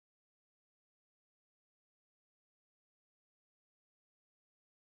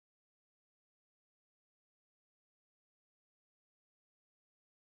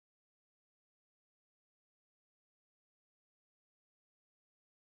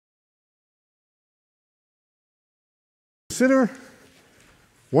Consider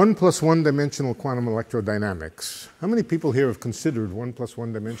 1 plus 1 dimensional quantum electrodynamics. How many people here have considered 1 plus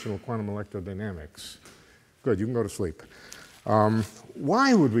 1 dimensional quantum electrodynamics? Good, you can go to sleep.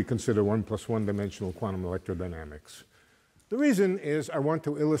 Why would we consider 1 plus 1 dimensional quantum electrodynamics? The reason is I want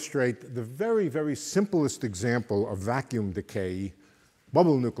to illustrate the very, very simplest example of vacuum decay,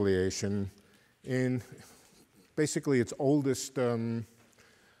 bubble nucleation, in basically its oldest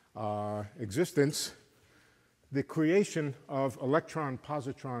existence, the creation of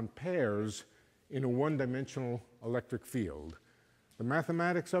electron-positron pairs in a one-dimensional electric field. The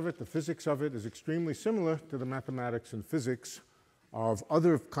mathematics of it, the physics of it, is extremely similar to the mathematics and physics of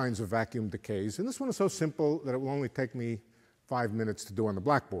other kinds of vacuum decays. And this one is so simple that it will only take me 5 minutes to do on the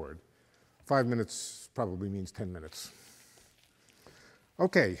blackboard. 5 minutes probably means 10 minutes.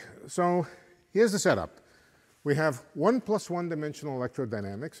 Okay, so here's the setup. We have 1 plus 1 dimensional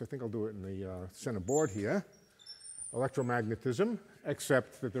electrodynamics. I think I'll do it in the center board here. Electromagnetism,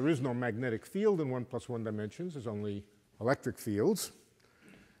 except that there is no magnetic field in 1 plus 1 dimensions. There's only electric fields.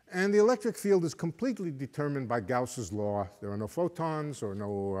 And the electric field is completely determined by Gauss's law. There are no photons or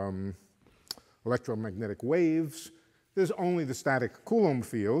no electromagnetic waves. There's only the static Coulomb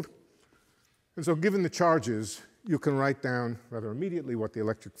field. And so given the charges, you can write down rather immediately what the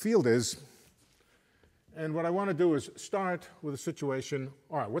electric field is. And what I want to do is start with a situation,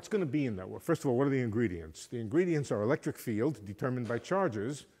 all right, what's going to be in that? Well, first of all, what are the ingredients? The ingredients are electric field determined by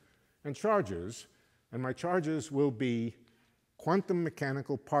charges, and my charges will be quantum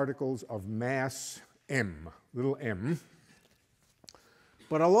mechanical particles of mass m, little m.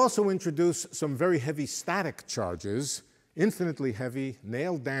 But I'll also introduce some very heavy static charges, infinitely heavy,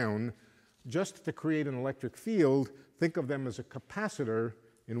 nailed down, just to create an electric field. Think of them as a capacitor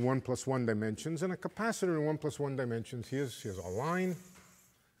in 1 plus 1 dimensions. And a capacitor in 1 plus 1 dimensions, here's a line.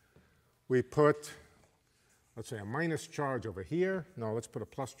 We put, let's say, a minus charge over here. No, let's put a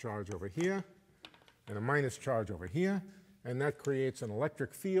plus charge over here and a minus charge over here. And that creates an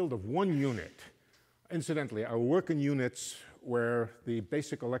electric field of 1 unit. Incidentally, I work in units where the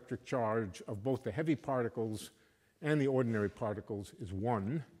basic electric charge of both the heavy particles and the ordinary particles is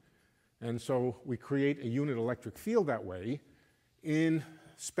 1. And so we create a unit electric field that way. In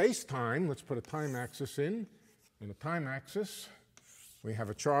space-time, let's put a time axis in. In a time axis, we have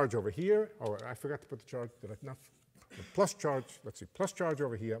a charge over here. Oh, I forgot to put the charge. Did I not? The plus charge, let's see, plus charge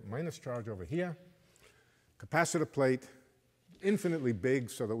over here, minus charge over here. Capacitor plate, infinitely big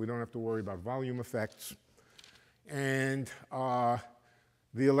so that we don't have to worry about volume effects. And the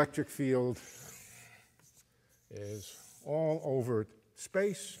electric field is all over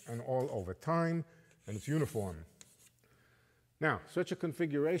space and all over time, and it's uniform. Now, such a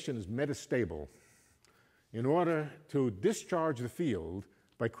configuration is metastable. In order to discharge the field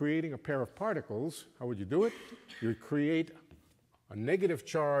by creating a pair of particles, how would you do it? You would create a negative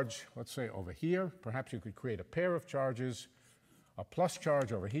charge, let's say over here. Perhaps you could create a pair of charges, a plus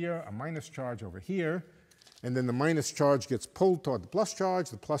charge over here, a minus charge over here, and then the minus charge gets pulled toward the plus charge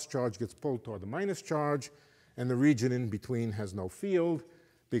gets pulled toward the minus charge, and the region in between has no field,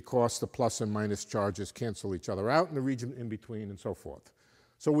 because the plus and minus charges cancel each other out in the region in between and so forth.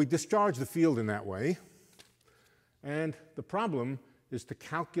 So we discharge the field in that way. And the problem is to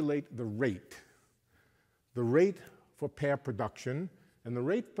calculate the rate for pair production. And the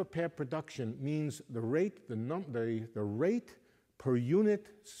rate for pair production means the rate per unit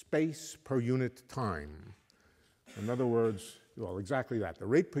space per unit time. In other words, well, exactly that. The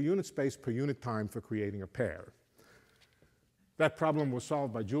rate per unit space per unit time for creating a pair. That problem was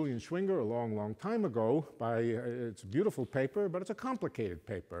solved by Julian Schwinger a long, long time ago. It's a beautiful paper, but it's a complicated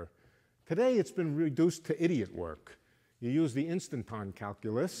paper. Today, it's been reduced to idiot work. You use the instanton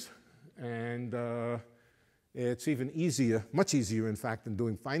calculus, and it's even easier, much easier, in fact, than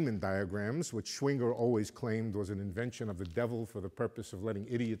doing Feynman diagrams, which Schwinger always claimed was an invention of the devil for the purpose of letting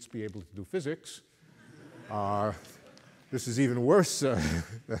idiots be able to do physics. This is even worse.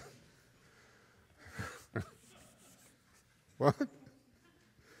 What?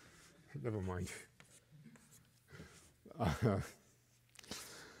 Never mind. All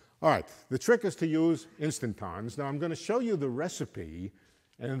right, the trick is to use instantons. Now I'm going to show you the recipe,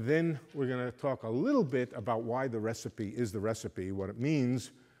 and then we're going to talk a little bit about why the recipe is the recipe, what it means.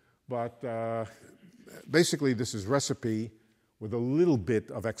 But basically, this is recipe with a little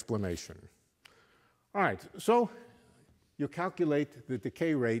bit of explanation. All right, so you calculate the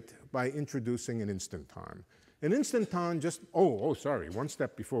decay rate by introducing an instanton. An instanton just, sorry, one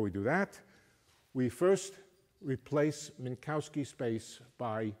step before we do that. We first replace Minkowski space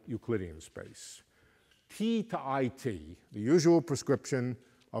by Euclidean space. T to IT, the usual prescription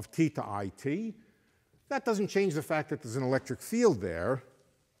of T to IT. That doesn't change the fact that there's an electric field there.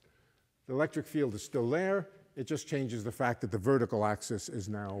 The electric field is still there. It just changes the fact that the vertical axis is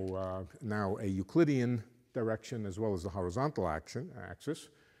now a Euclidean direction as well as the horizontal axis.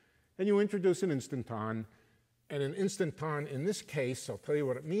 And you introduce an instanton. And an instanton in this case, I'll tell you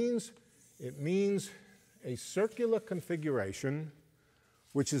what it means. It means a circular configuration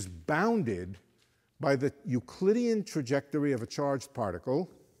which is bounded by the Euclidean trajectory of a charged particle.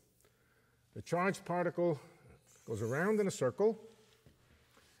 The charged particle goes around in a circle,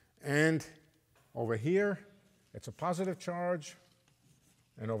 and over here it's a positive charge,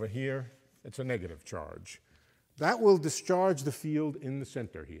 and over here it's a negative charge. That will discharge the field in the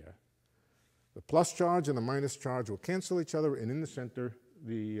center here. The plus charge and the minus charge will cancel each other, and in the center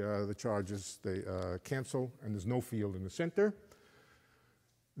the charges, they cancel, and there's no field in the center.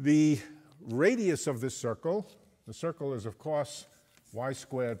 The radius of this circle, the circle is, of course, y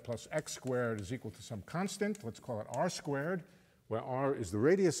squared plus x squared is equal to some constant. Let's call it r squared, where r is the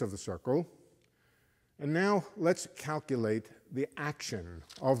radius of the circle. And now let's calculate the action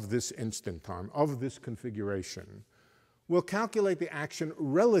of this instanton, of this configuration. We'll calculate the action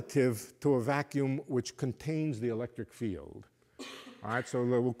relative to a vacuum which contains the electric field. All right, so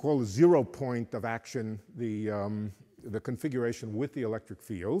we'll call the 0 point of action the configuration with the electric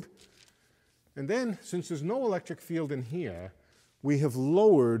field. And then, since there's no electric field in here, we have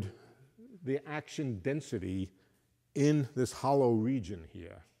lowered the action density in this hollow region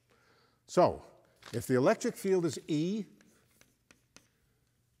here. So, if the electric field is E,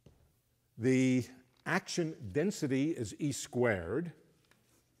 the action density is E squared.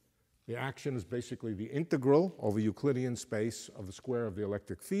 The action is basically the integral over Euclidean space of the square of the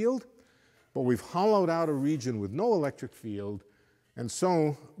electric field. But we've hollowed out a region with no electric field, and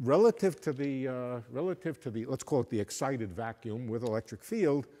so relative to the, let's call it the excited vacuum with electric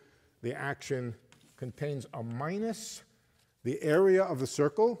field, the action contains a minus the area of the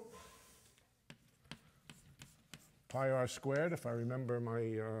circle, pi r squared, if I remember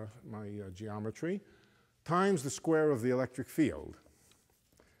my geometry, times the square of the electric field.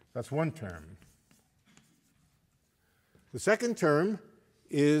 That's one term. The second term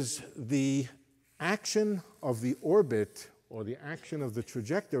is the action of the orbit, or the action of the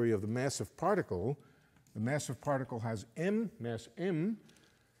trajectory of the massive particle. The massive particle has m, mass m.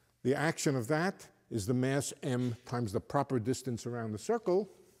 The action of that is the mass m times the proper distance around the circle,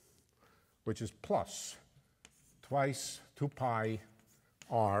 which is plus twice 2 pi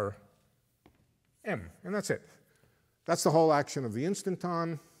r m. And that's it. That's the whole action of the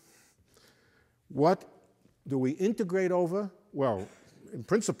instanton. What do we integrate over? Well, in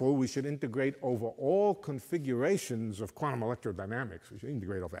principle, we should integrate over all configurations of quantum electrodynamics. We should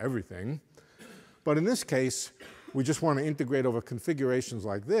integrate over everything. But in this case, we just want to integrate over configurations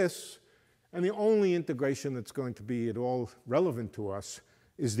like this. And the only integration that's going to be at all relevant to us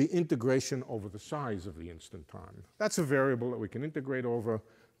is the integration over the size of the instanton. That's a variable that we can integrate over.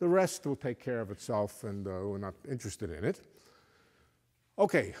 The rest will take care of itself, and we're not interested in it.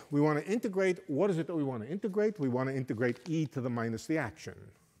 Okay, we want to integrate. What is it that we want to integrate? We want to integrate e to the minus the action.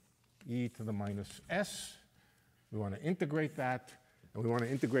 E to the minus s. We want to integrate that, and we want to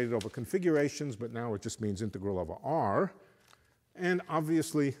integrate it over configurations, but now it just means integral over r. And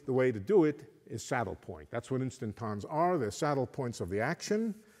obviously, the way to do it is saddle point. That's what instantons are. They're saddle points of the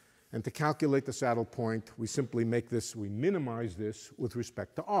action. And to calculate the saddle point, we simply make this, we minimize this with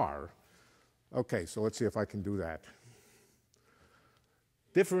respect to r. Okay, so let's see if I can do that.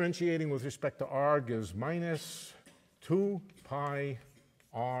 Differentiating with respect to r gives minus 2 pi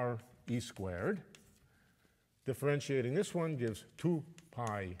r e squared. Differentiating this one gives 2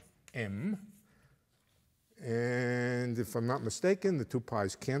 pi m. And if I'm not mistaken, the 2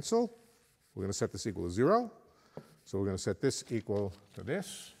 pi's cancel. We're going to set this equal to 0. So we're going to set this equal to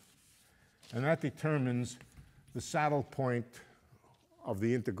this. And that determines the saddle point of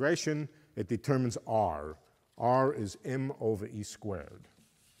the integration. It determines r. R is m over e squared.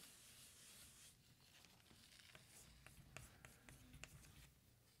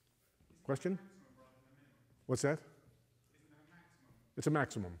 Question? What's that? It's a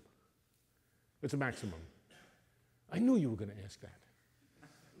maximum. It's a maximum. I knew you were going to ask that.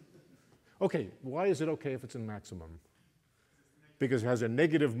 Okay, why is it okay if it's a maximum? Because it has a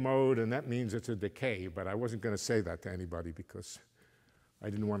negative mode, and that means it's a decay, but I wasn't going to say that to anybody because I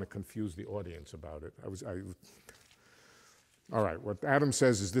didn't want to confuse the audience about it. All right, what Adam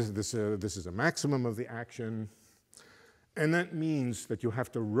says is this is a maximum of the action, and that means that you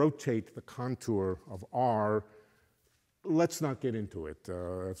have to rotate the contour of r. Let's not get into it.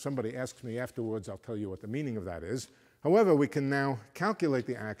 If somebody asks me afterwards, I'll tell you what the meaning of that is. However, we can now calculate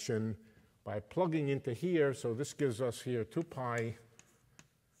the action by plugging into here. So this gives us here 2 pi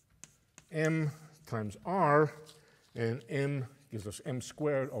m times r, and m gives us m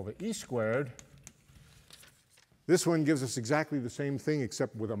squared over e squared. This one gives us exactly the same thing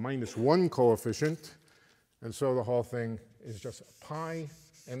except with a -1 coefficient. And so the whole thing is just pi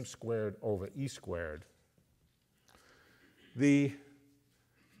m squared over e squared. The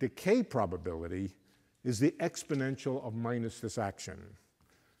decay probability is the exponential of minus this action,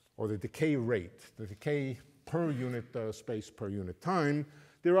 or the decay rate, the decay per unit space per unit time.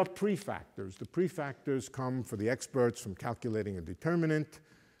 There are prefactors. The prefactors come for the experts from calculating a determinant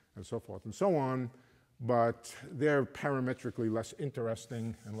and so forth and so on, but they're parametrically less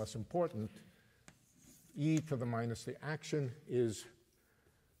interesting and less important. E to the minus the action is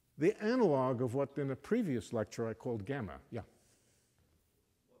the analog of what in a previous lecture I called gamma. Yeah?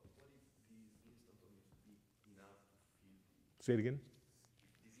 What if these instantaneous be enough to fill the... Say it again?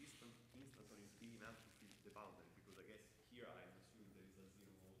 This instantaneous be enough to fill the boundary, because I guess here I'm assuming there is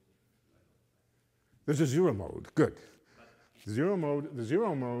a zero mode. There's a zero mode. Good. The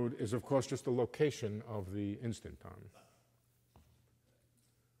zero mode is, of course, just the location of the instanton.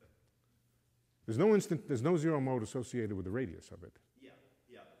 There's no zero mode associated with the radius of it. Yeah.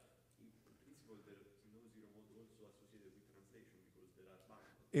 In principle, there is no zero mode also associated with translation because there are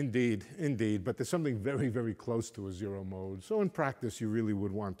boundaries. Indeed, but there's something very, very close to a zero mode. So in practice, you really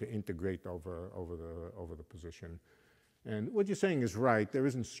would want to integrate over the position. And what you're saying is right. There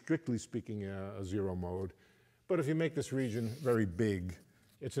isn't, strictly speaking, a zero mode. But if you make this region very big,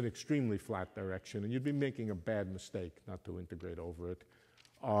 it's an extremely flat direction, and you'd be making a bad mistake not to integrate over it.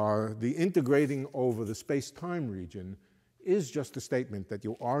 The integrating over the space-time region is just a statement that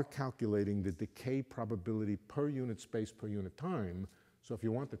you are calculating the decay probability per unit space per unit time. So if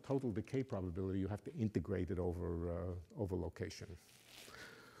you want the total decay probability, you have to integrate it over location.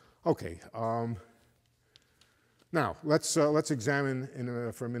 Okay. Now let's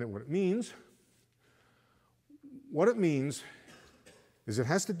examine for a minute what it means. What it means is it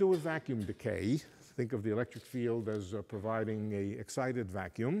has to do with vacuum decay. Think of the electric field as providing an excited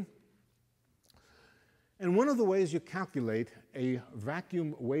vacuum. And one of the ways you calculate a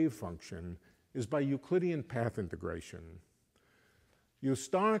vacuum wave function is by Euclidean path integration. You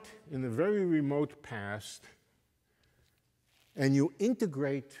start in the very remote past, and you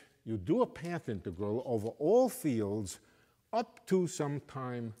integrate, you do a path integral over all fields up to some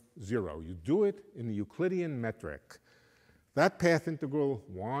time 0. You do it in the Euclidean metric. That path integral,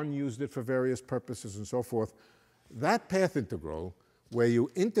 Juan used it for various purposes and so forth. That path integral, where you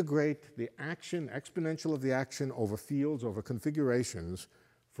integrate the action, exponential of the action over fields, over configurations,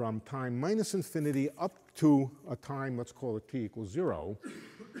 from time minus infinity up to a time, let's call it t equals 0,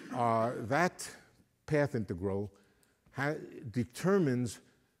 that path integral determines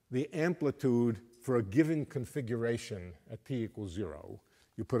the amplitude for a given configuration at t equals 0.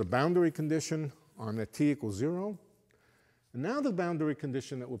 You put a boundary condition on at t equals 0. And now the boundary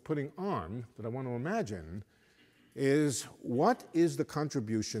condition that we're putting on, that I want to imagine, is what is the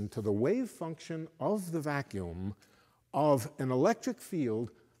contribution to the wave function of the vacuum of an electric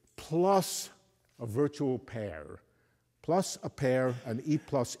field plus a virtual pair, plus a pair, an E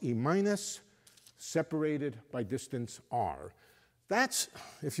plus E minus, separated by distance r. That's,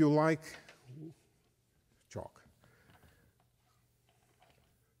 if you like, chalk.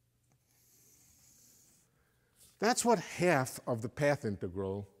 That's what half of the path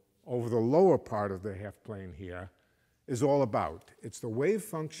integral over the lower part of the half plane here is all about. It's the wave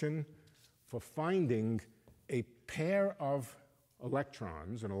function for finding a pair of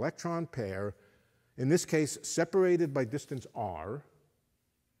electrons, an electron pair, in this case separated by distance r.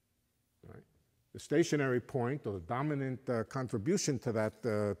 Right? The stationary point, or the dominant contribution to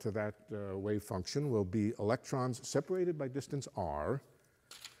that wave function, will be electrons separated by distance r.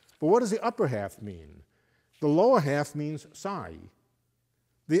 But what does the upper half mean? The lower half means psi.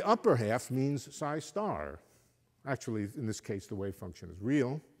 The upper half means psi star. Actually, in this case, the wave function is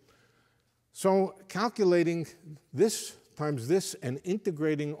real. So calculating this times this and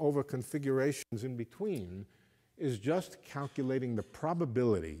integrating over configurations in between is just calculating the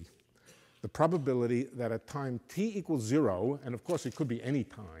probability that at time t equals 0, and of course it could be any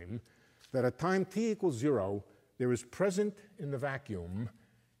time, that at time t equals 0, there is present in the vacuum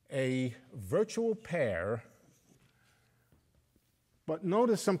a virtual pair. But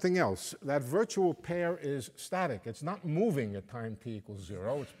notice something else. That virtual pair is static. It's not moving at time t equals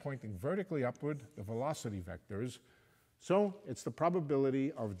 0. It's pointing vertically upward, the velocity vectors. So it's the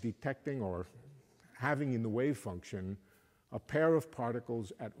probability of detecting or having in the wave function a pair of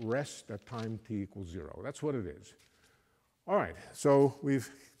particles at rest at time t equals 0. That's what it is. All right, so we've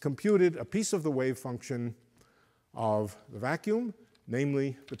computed a piece of the wave function of the vacuum,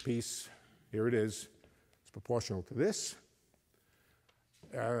 namely the piece, here it is, it's proportional to this.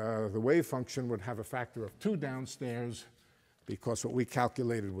 The wave function would have a factor of 2 downstairs because what we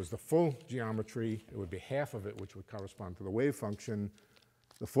calculated was the full geometry. It would be half of it, which would correspond to the wave function,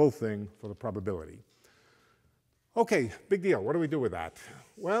 the full thing for the probability. Okay, big deal. What do we do with that?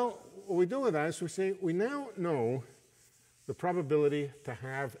 Well, what we do with that is we say we now know the probability to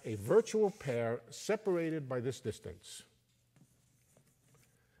have a virtual pair separated by this distance.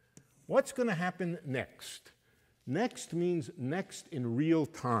 What's going to happen next? Next means next in real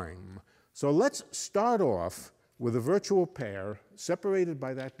time. So let's start off with a virtual pair separated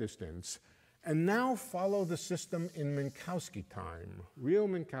by that distance, and now follow the system in Minkowski time, real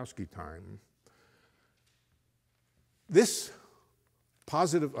Minkowski time. This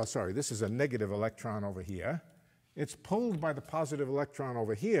this is a negative electron over here. It's pulled by the positive electron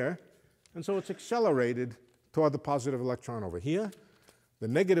over here, and so it's accelerated toward the positive electron over here. The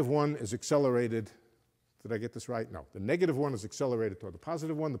negative one is accelerated. Did I get this right? No. The negative one is accelerated toward the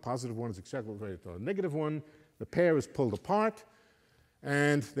positive one is accelerated toward the negative one. The pair is pulled apart,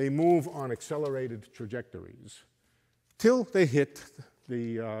 and they move on accelerated trajectories till they hit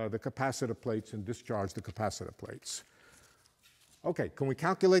the capacitor plates and discharge the capacitor plates. Okay, can we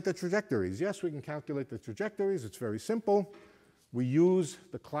calculate the trajectories? Yes, we can calculate the trajectories. It's very simple. We use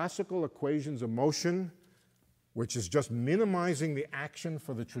the classical equations of motion, which is just minimizing the action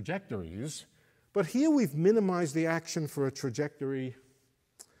for the trajectories. But here we've minimized the action for a trajectory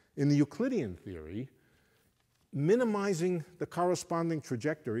in the Euclidean theory, minimizing the corresponding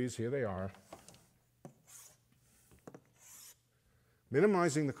trajectories. Here they are.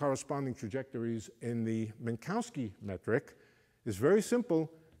 Minimizing the corresponding trajectories in the Minkowski metric is very simple.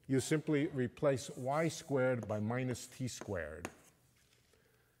 You simply replace y squared by minus t squared.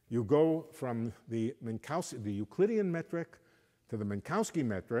 You go from the Euclidean metric to the Minkowski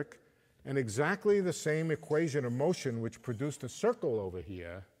metric, and exactly the same equation of motion which produced a circle over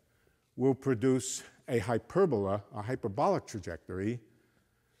here will produce a hyperbola, a hyperbolic trajectory.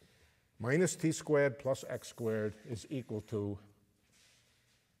 Minus t squared plus x squared is equal to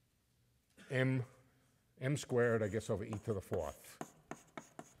m squared, I guess, over e to the 4th.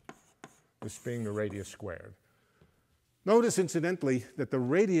 This being the radius squared. Notice, incidentally, that the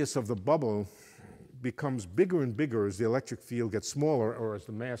radius of the bubble becomes bigger and bigger as the electric field gets smaller or as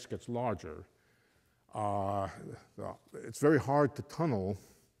the mass gets larger. It's very hard to tunnel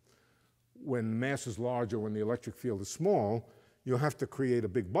when mass is large or when the electric field is small. You'll have to create a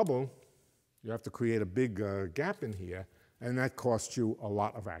big bubble. You have to create a big gap in here, and that costs you a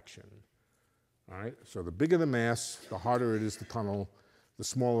lot of action. All right? So the bigger the mass, the harder it is to tunnel. The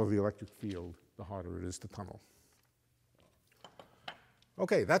smaller the electric field, the harder it is to tunnel.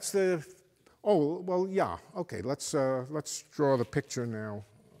 Okay, that's the, oh, well, yeah. Okay, let's draw the picture now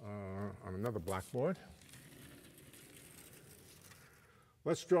on another blackboard.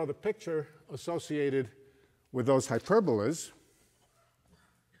 Let's draw the picture associated with those hyperbolas.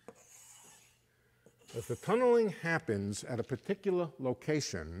 If the tunneling happens at a particular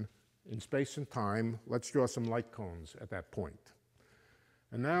location in space and time, let's draw some light cones at that point.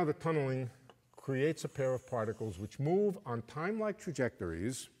 And now the tunneling creates a pair of particles which move on time-like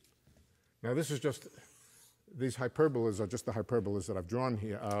trajectories. Now this is just, these hyperbolas are just the hyperbolas that I've drawn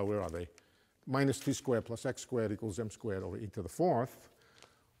here. Where are they? Minus t squared plus x squared equals m squared over e to the 4th.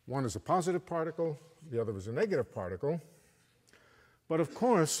 One is a positive particle, the other is a negative particle. But of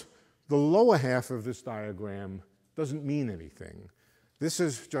course, the lower half of this diagram doesn't mean anything. This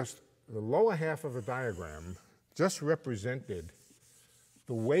is just the lower half of the diagram just represented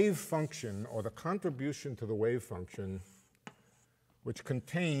the wave function, or the contribution to the wave function, which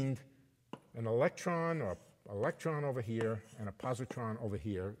contained an electron or electron over here and a positron over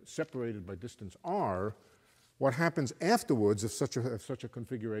here, separated by distance r. What happens afterwards, if such a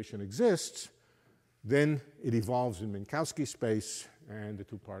configuration exists, then it evolves in Minkowski space and the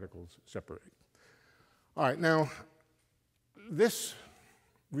two particles separate. All right, now this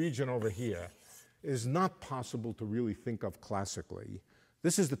region over here is not possible to really think of classically.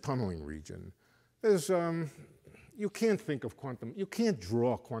 This is the tunneling region. There's, you can't think of you can't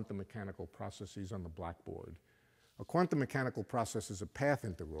draw quantum mechanical processes on the blackboard. A quantum mechanical process is a path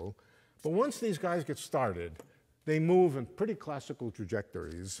integral, but once these guys get started, they move in pretty classical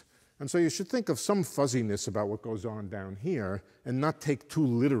trajectories. And so you should think of some fuzziness about what goes on down here and not take too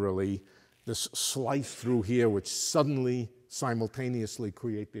literally this slice through here which suddenly, simultaneously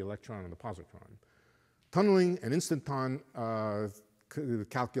create the electron and the positron. Tunneling and instanton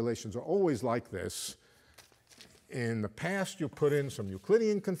calculations are always like this. In the past, you put in some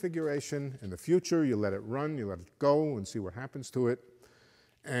Euclidean configuration. In the future, you let it run, you let it go, and see what happens to it.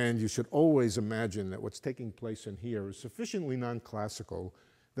 And you should always imagine that what's taking place in here is sufficiently non-classical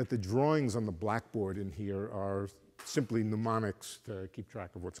that the drawings on the blackboard in here are simply mnemonics to keep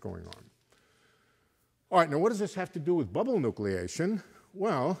track of what's going on. All right, now what does this have to do with bubble nucleation?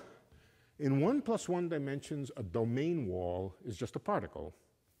 Well, in 1 + 1 dimensions, a domain wall is just a particle.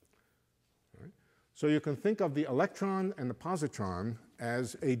 Right? So you can think of the electron and the positron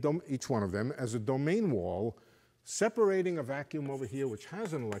as each one of them as a domain wall separating a vacuum over here which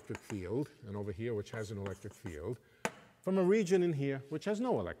has an electric field and over here which has an electric field from a region in here which has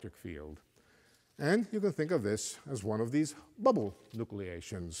no electric field. And you can think of this as one of these bubble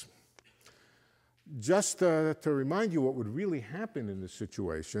nucleations. Just to remind you what would really happen in this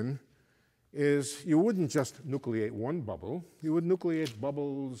situation is you wouldn't just nucleate one bubble. You would nucleate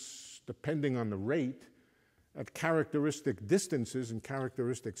bubbles depending on the rate at characteristic distances and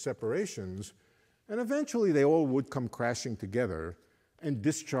characteristic separations. And eventually, they all would come crashing together and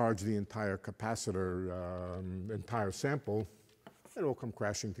discharge the entire capacitor, entire sample. They'd all come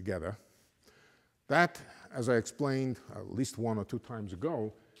crashing together. That, as I explained at least 1 or 2 times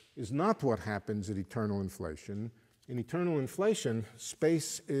ago, is not what happens at eternal inflation. In eternal inflation,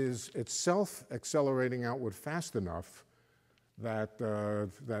 space is itself accelerating outward fast enough that,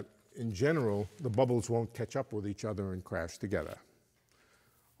 that in general, the bubbles won't catch up with each other and crash together.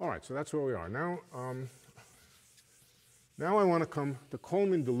 All right, so that's where we are. Now, now I want to come to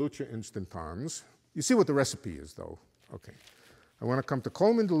Coleman-de Luce instantons. You see what the recipe is, though. Okay. I want to come to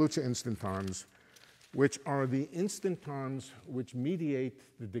Coleman-de Luce instantons, which are the instantons which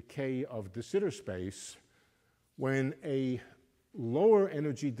mediate the decay of de Sitter space when a lower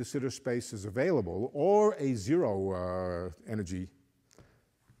energy de Sitter space is available or a zero energy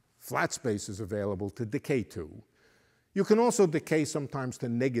flat space is available to decay to. You can also decay sometimes to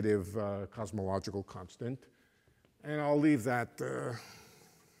negative cosmological constant, and I'll leave that for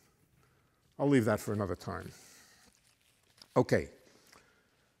another time. Okay.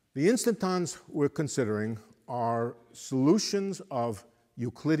 The instantons we're considering are solutions of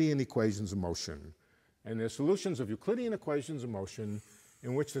Euclidean equations of motion. And they're solutions of Euclidean equations of motion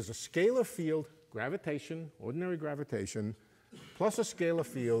in which there's a scalar field, gravitation, ordinary gravitation, plus a scalar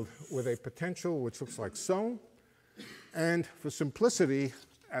field with a potential which looks like so. And for simplicity,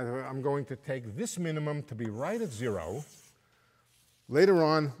 I'm going to take this minimum to be right at 0. Later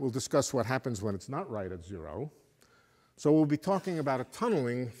on, we'll discuss what happens when it's not right at 0. So we'll be talking about a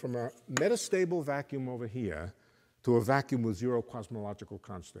tunneling from a metastable vacuum over here to a vacuum with 0 cosmological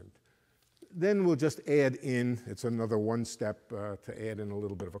constant. Then we'll just add in, it's another one step to add in a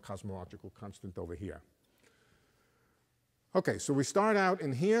little bit of a cosmological constant over here. Okay, so we start out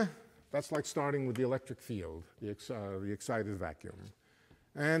in here. That's like starting with the electric field, the excited vacuum.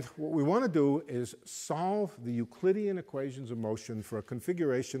 And what we want to do is solve the Euclidean equations of motion for a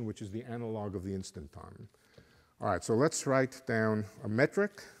configuration which is the analog of the instanton. All right, so let's write down a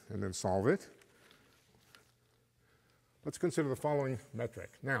metric and then solve it. Let's consider the following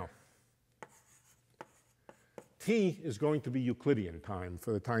metric. Now, t is going to be Euclidean time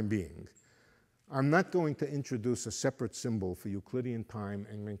for the time being. I'm not going to introduce a separate symbol for Euclidean time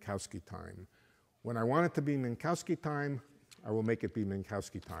and Minkowski time. When I want it to be Minkowski time, I will make it be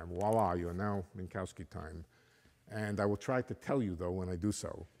Minkowski time. Voila, you're now Minkowski time. And I will try to tell you, though, when I do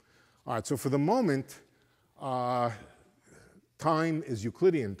so. All right, so for the moment, time is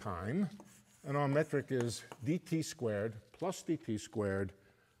Euclidean time, and our metric is dt squared plus dt squared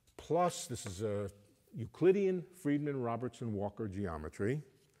plus, this is a Euclidean Friedmann-Robertson-Walker geometry,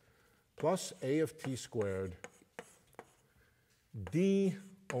 plus a of t squared d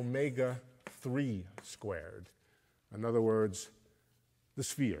omega 3 squared. In other words, the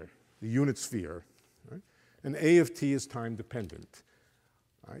sphere, the unit sphere. Right? And a of t is time dependent.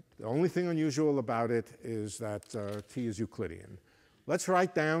 Right? The only thing unusual about it is that t is Euclidean. Let's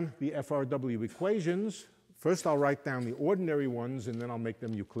write down the FRW equations. First, I'll write down the ordinary ones, and then I'll make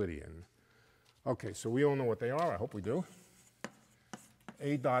them Euclidean. Okay, so we all know what they are. I hope we do.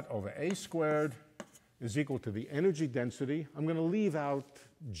 A dot over a squared is equal to the energy density. I'm going to leave out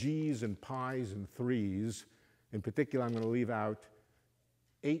g's and pi's and 3's. In particular, I'm going to leave out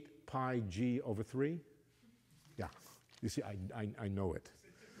 8 pi g over 3. Yeah, you see, I know it.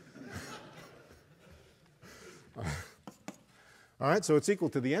 All right, so it's equal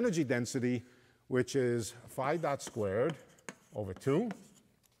to the energy density, which is phi dot squared over 2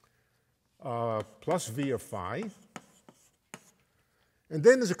 plus v of phi. And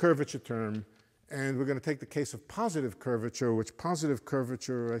then there's a curvature term, And we're going to take the case of positive curvature, which positive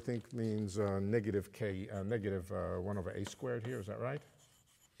curvature I think means negative 1 over a squared here. Is that right?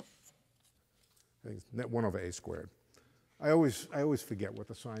 I think it's 1 over a squared. I always forget what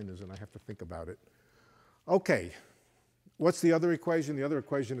the sign is, and I have to think about it. Okay. What's the other equation? The other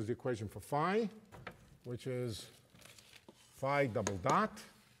equation is the equation for phi, which is phi double dot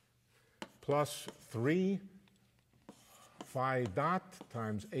plus 3 phi dot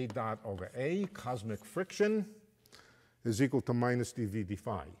times a dot over a, cosmic friction, is equal to minus dv d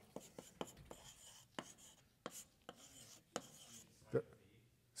phi.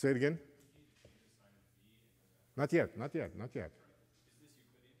 Say it again. Not yet, not yet, not yet.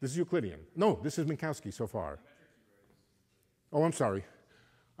 This is Euclidean. No, this is Minkowski so far. Oh, I'm sorry.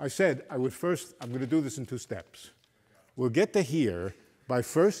 I said I would first, I'm going to do this in 2 steps. We'll get to here by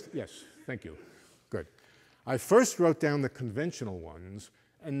first, yes, thank you. Good. I first wrote down the conventional ones,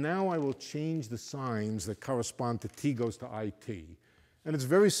 and now I will change the signs that correspond to t goes to it. And it's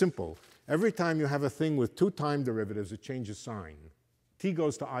very simple. Every time you have a thing with 2 time derivatives, it changes sign. T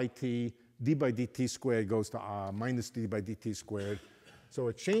goes to it, d by dt squared goes to minus d by dt squared. So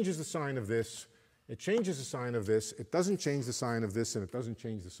it changes the sign of this, it changes the sign of this, it doesn't change the sign of this, and it doesn't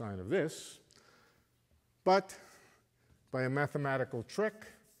change the sign of this. But by a mathematical trick,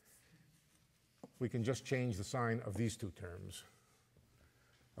 we can just change the sign of these 2 terms.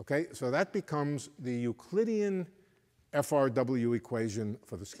 Okay, so that becomes the Euclidean FRW equation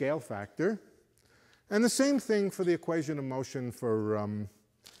for the scale factor. And the same thing for the equation of motion for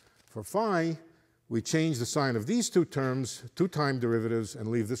phi. We change the sign of these 2 terms, 2 time derivatives, and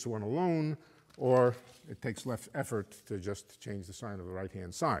leave this one alone, or it takes less effort to just change the sign of the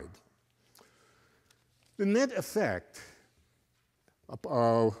right-hand side. The net effect,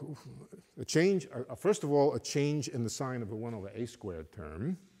 first of all, a change in the sign of the 1 over a squared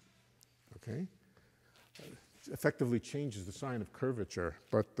term, okay? Effectively changes the sign of curvature,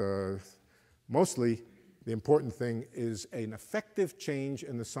 but mostly the important thing is an effective change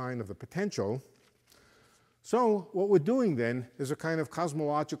in the sign of the potential. So what we're doing then is a kind of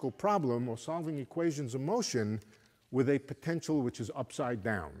cosmological problem, or solving equations of motion with a potential which is upside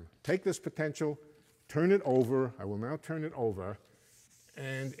down. Take this potential, turn it over. I will now turn it over,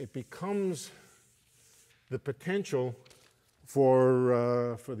 and it becomes the potential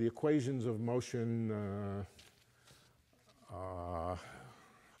for the equations of motion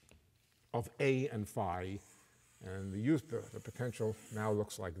of A and phi, and the potential now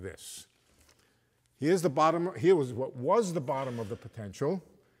looks like this. Here's the bottom. Here was what was the bottom of the potential.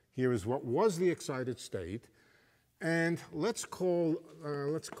 Here is what was the excited state, and let's call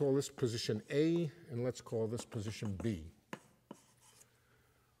this position A, and let's call this position B.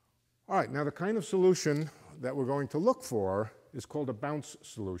 All right. Now the kind of solution that we're going to look for is called a bounce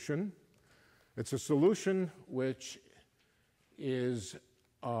solution. It's a solution which is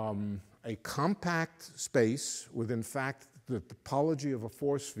a compact space with, in fact, the topology of a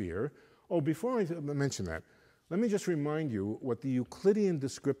 4-sphere. Oh, before I mention that, let me just remind you what the Euclidean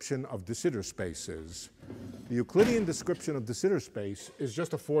description of de Sitter space is. The Euclidean description of de Sitter space is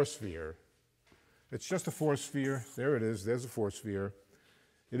just a 4-sphere. It's just a 4-sphere. There it is. There's a 4-sphere.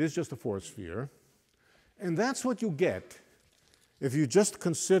 It is just a 4-sphere. And that's what you get if you just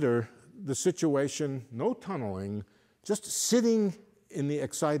consider the situation, no tunneling, just sitting in the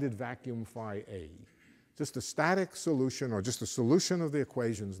excited vacuum phi A. Just a static solution, or just a solution of the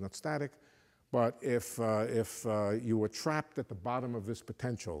equations, not static, but if you were trapped at the bottom of this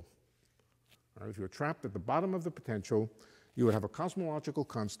potential, right, if you were trapped at the bottom of the potential, you would have a cosmological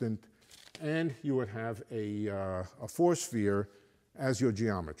constant, and you would have a 4-sphere as your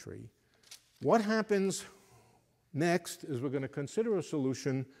geometry. What happens next is we're going to consider a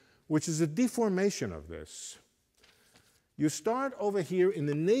solution which is a deformation of this. You start over here in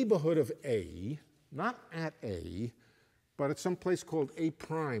the neighborhood of A, not at A, but at some place called A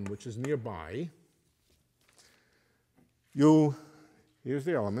prime, which is nearby. Here's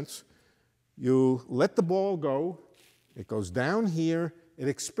the elements. You let the ball go. It goes down here. It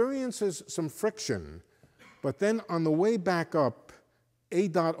experiences some friction. But then on the way back up, A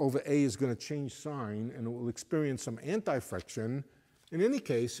dot over A is going to change sign, and it will experience some anti-friction. In any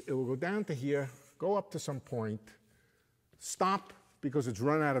case, it will go down to here, go up to some point, stop because it's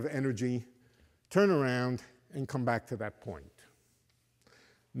run out of energy, turn around, and come back to that point.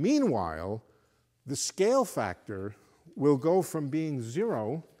 Meanwhile, the scale factor will go from being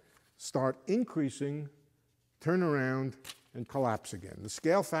 0, start increasing, turn around, and collapse again. The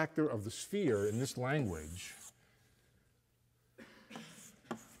scale factor of the sphere in this language,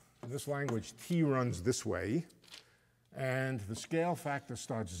 t runs this way, And the scale factor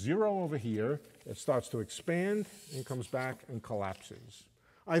starts 0 over here. It starts to expand and comes back and collapses.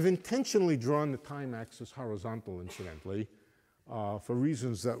 I've intentionally drawn the time axis horizontal, incidentally, for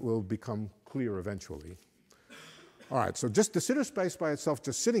reasons that will become clear eventually. All right, so just de Sitter space by itself,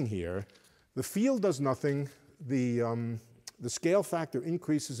 just sitting here, the field does nothing. The scale factor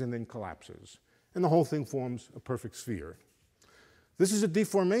increases and then collapses. And the whole thing forms a perfect sphere. This is a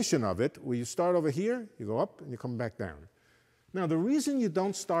deformation of it, where you start over here, you go up, and you come back down. Now, the reason you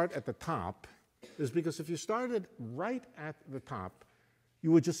don't start at the top is because if you started right at the top,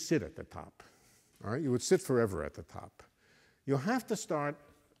 you would just sit at the top. All right? You would sit forever at the top. You'll have to start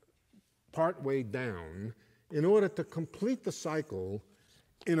part way down in order to complete the cycle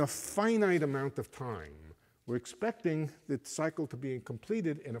in a finite amount of time. We're expecting the cycle to be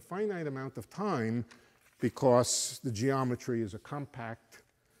completed in a finite amount of time because the geometry is a compact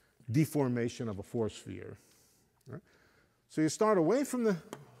deformation of a force sphere. Right? So you start away from the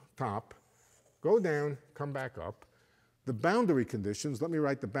top, go down, come back up. The boundary conditions, let me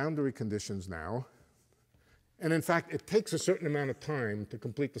write the boundary conditions now. And in fact, it takes a certain amount of time to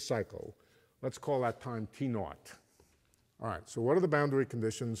complete the cycle. Let's call that time T0. All right, so what are the boundary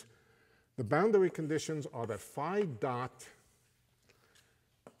conditions? The boundary conditions are that phi dot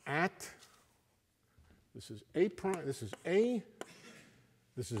at, this is A prime, this is A,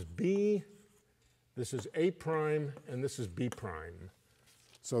 this is B, this is A prime, and this is B prime.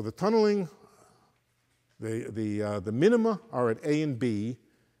 So the tunneling, the minima are at A and B,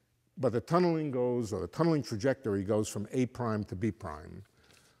 but the tunneling goes, or the tunneling trajectory goes from A prime to B prime.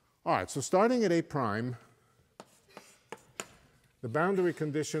 All right, so starting at A prime, the boundary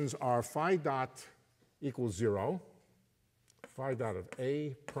conditions are phi dot equals 0, phi dot of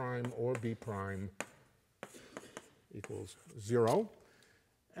A prime or B prime equals 0.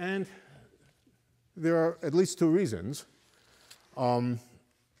 And there are at least two reasons.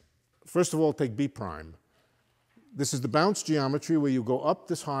 First of all, take B prime. This is the bounce geometry where you go up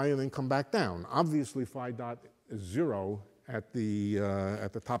this high and then come back down. Obviously, phi dot is 0 at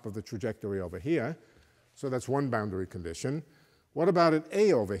the top of the trajectory over here. So that's one boundary condition. What about at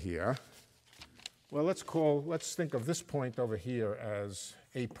A over here? Well, let's think of this point over here as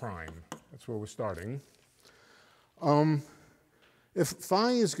A prime. That's where we're starting. If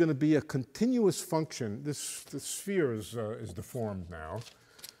phi is going to be a continuous function, the sphere is deformed now.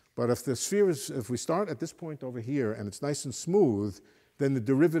 But if the sphere is, if we start at this point over here and it's nice and smooth, then the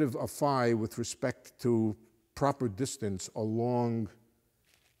derivative of phi with respect to proper distance along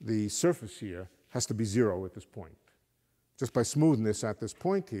the surface here has to be 0 at this point. Just by smoothness at this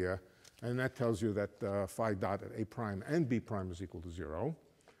point here, and that tells you that phi dot at A prime and B prime is equal to 0.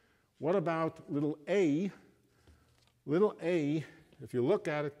 What about little a? Little a, if you look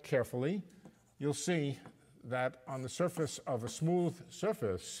at it carefully, you'll see that on the surface of a smooth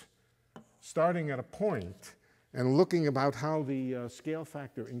surface, starting at a point and looking about how the scale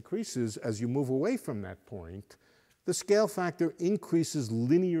factor increases as you move away from that point, the scale factor increases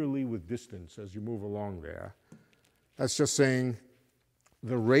linearly with distance as you move along there. That's just saying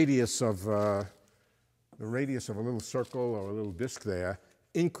the radius of a little circle or a little disk there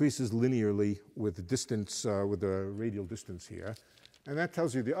increases linearly with the distance, with the radial distance here. And that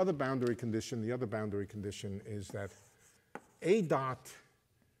tells you the other boundary condition. The other boundary condition is that A dot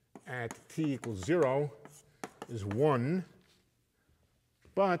at t equals 0 is 1,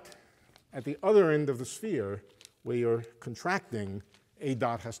 but at the other end of the sphere, where you're contracting, A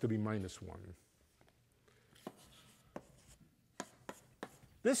dot has to be minus 1.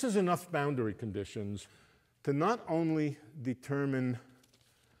 This is enough boundary conditions to not only determine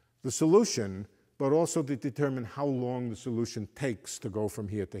the solution, but also to determine how long the solution takes to go from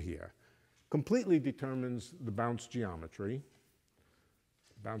here to here. Completely determines the bounce geometry.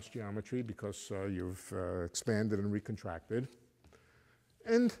 Bounce geometry because you've expanded and recontracted.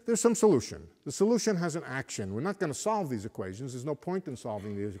 And there's some solution. The solution has an action. We're not going to solve these equations. There's no point in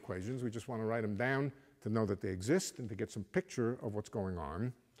solving these equations. We just want to write them down to know that they exist and to get some picture of what's going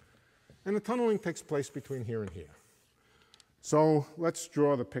on. And the tunneling takes place between here and here. So let's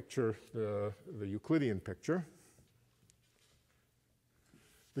draw the picture, the Euclidean picture.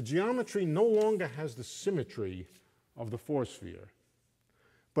 The geometry no longer has the symmetry of the 4-sphere,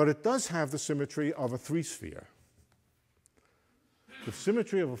 but it does have the symmetry of a 3-sphere. The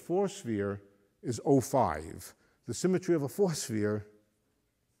symmetry of a 4-sphere is 0.5. The symmetry of a 4-sphere,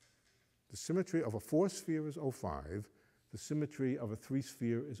 the symmetry of a 4-sphere is 0.5. The symmetry of a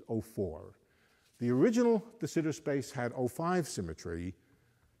 3-sphere is 0.4. The original de Sitter space had 0.5 symmetry.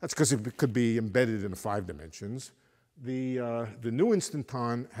 That's because it could be embedded in 5 dimensions. The new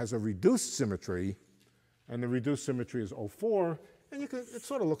instanton has a reduced symmetry, and the reduced symmetry is 0.4, and it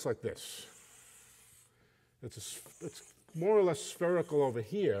sort of looks like this. It's more or less spherical over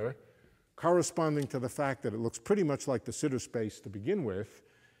here, corresponding to the fact that it looks pretty much like de Sitter space to begin with,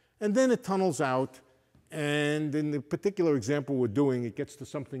 and then it tunnels out, and in the particular example we're doing, it gets to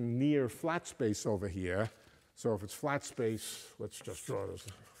something near flat space over here. So if it's flat space, let's just draw this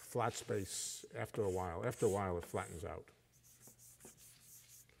flat space after a while. After a while, it flattens out.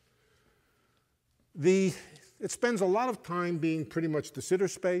 It spends a lot of time being pretty much de Sitter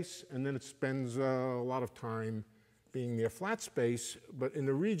space, and then it spends a lot of time being near flat space, but in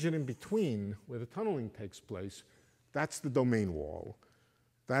the region in between where the tunneling takes place, that's the domain wall.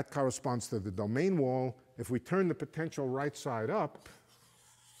 That corresponds to the domain wall. If we turn the potential right side up,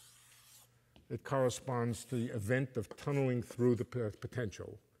 it corresponds to the event of tunneling through the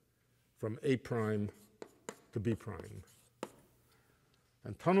potential from A prime to B prime.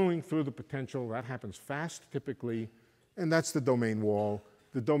 And tunneling through the potential, that happens fast typically, and that's the domain wall.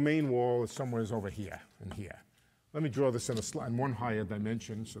 The domain wall is somewhere over here and here. Let me draw this in one higher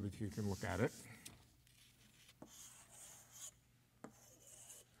dimension so that you can look at it.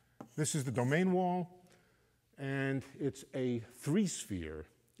 This is the domain wall, and it's a three-sphere.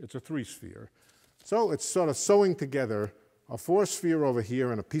 It's a three-sphere. So it's sort of sewing together a four-sphere over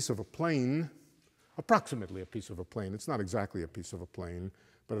here and a piece of a plane, approximately a piece of a plane. It's not exactly a piece of a plane,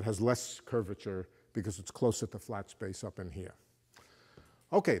 but it has less curvature because it's closer to flat space up in here.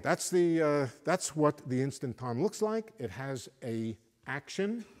 Okay, that's what the instanton looks like. It has a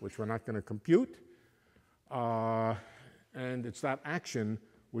action, which we're not going to compute, and it's that action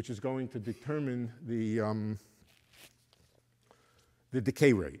which is going to determine the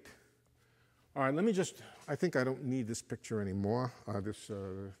decay rate. All right, let me just, I think I don't need this picture anymore. This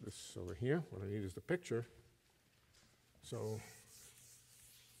over here, what I need is the picture. So,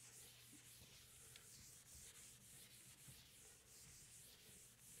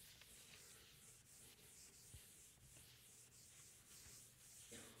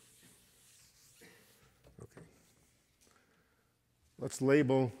 okay. Let's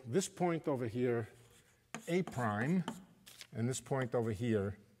label this point over here A prime, and this point over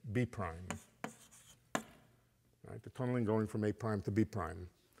here B prime. Right, the tunneling going from A prime to B prime.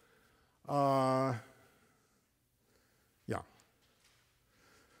 Yeah.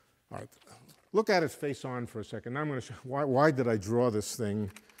 All right. Look at it face on for a second. Now I'm going to show why did I draw this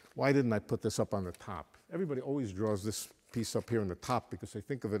thing? Why didn't I put this up on the top? Everybody always draws this piece up here on the top because they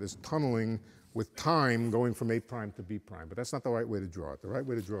think of it as tunneling with time going from A prime to B prime. But that's not the right way to draw it. The right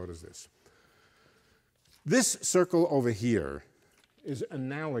way to draw it is this. This circle over here is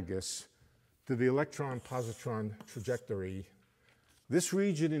analogous to the electron-positron trajectory. This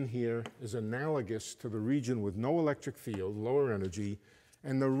region in here is analogous to the region with no electric field, lower energy,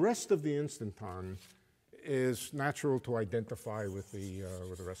 and the rest of the instanton is natural to identify with the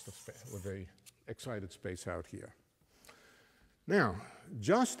rest of space, with the excited space out here. Now,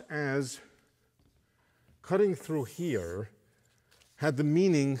 just as cutting through here had the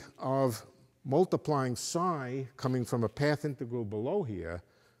meaning of multiplying psi coming from a path integral below here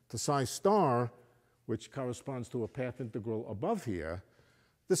to psi star, which corresponds to a path integral above here,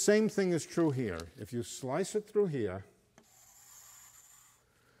 the same thing is true here. If you slice it through here,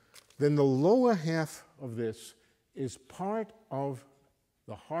 then the lower half of this is part of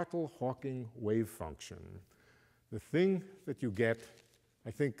the Hartle-Hawking wave function. The thing that you get,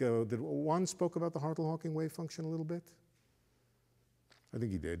 I think, did Juan spoke about the Hartle-Hawking wave function a little bit? I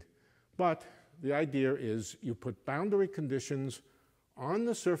think he did. But the idea is you put boundary conditions on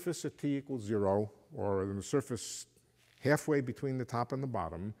the surface at t equals 0, or on the surface halfway between the top and the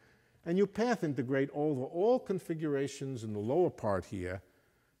bottom, and you path integrate over all configurations in the lower part here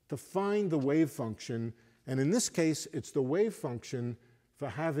to find the wave function. And in this case, it's the wave function for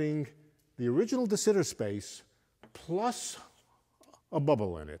having the original de Sitter space plus a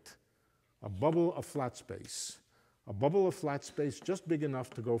bubble in it, a bubble of flat space. A bubble of flat space just big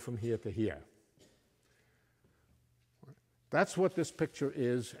enough to go from here to here. That's what this picture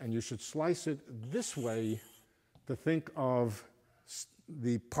is, and you should slice it this way to think of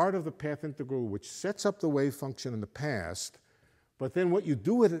the part of the path integral which sets up the wave function in the past, but then what you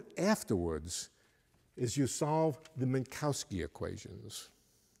do with it afterwards is you solve the Minkowski equations.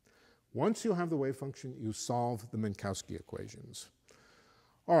 Once you have the wave function, you solve the Minkowski equations.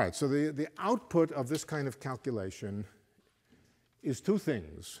 All right, so the output of this kind of calculation is two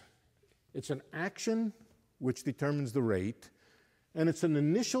things. It's an action which determines the rate, and it's an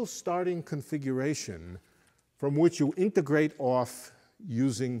initial starting configuration from which you integrate off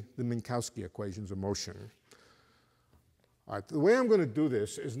using the Minkowski equations of motion. All right, the way I'm going to do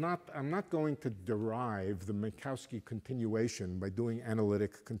this is I'm not going to derive the Minkowski continuation by doing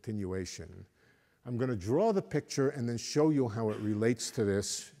analytic continuation. I'm going to draw the picture and then show you how it relates to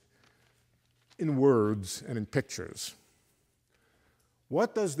this in words and in pictures.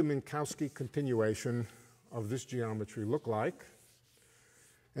 What does the Minkowski continuation of this geometry look like?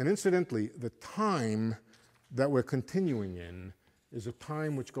 And incidentally, the time that we're continuing in is a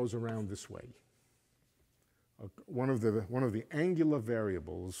time which goes around this way. One of the angular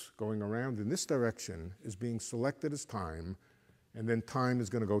variables going around in this direction is being selected as time, and then time is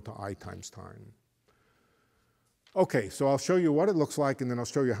going to go to I times time. Okay, so I'll show you what it looks like, and then I'll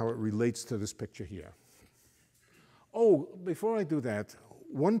show you how it relates to this picture here. Oh, before I do that,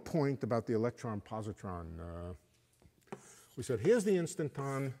 one point about the electron-positron. We said, here's the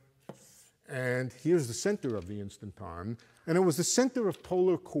instanton, and here's the center of the instanton, and it was the center of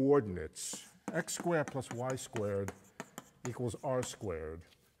polar coordinates. X squared plus y squared equals r squared.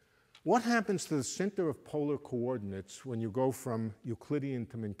 What happens to the center of polar coordinates when you go from Euclidean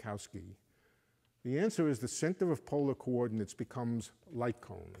to Minkowski? The answer is the center of polar coordinates becomes light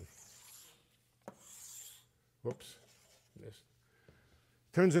cone. Whoops. Yes.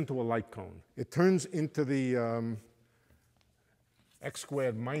 Turns into a light cone. It turns into the x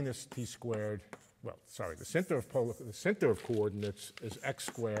squared minus t squared. Well, sorry, the center of coordinates is x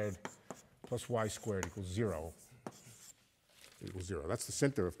squared plus y squared equals 0. Equals 0. That's the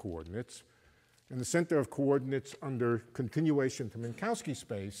center of coordinates. And the center of coordinates under continuation to Minkowski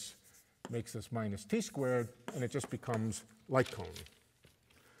space makes this minus t squared, and it just becomes light cone.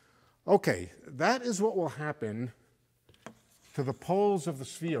 Okay, that is what will happen to the poles of the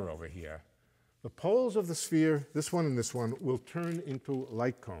sphere over here. The poles of the sphere, this one and this one, will turn into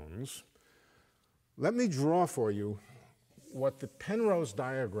light cones. Let me draw for you what the Penrose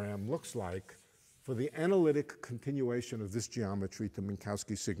diagram looks like for the analytic continuation of this geometry to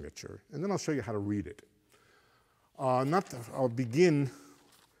Minkowski signature. And then I'll show you how to read it. I'll begin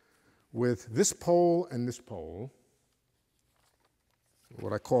with this pole and this pole,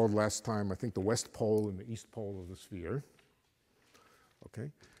 what I called last time, I think, the west pole and the east pole of the sphere.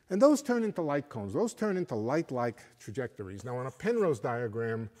 Okay? And those turn into light cones. Those turn into light-like trajectories. Now, on a Penrose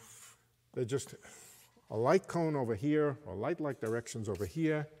diagram, they're just a light cone over here, or light-like directions over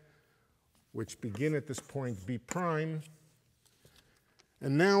here, which begin at this point B prime.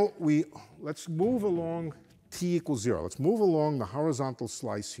 And now let's move along t equals 0. Let's move along the horizontal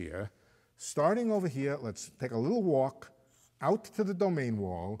slice here. Starting over here, let's take a little walk out to the domain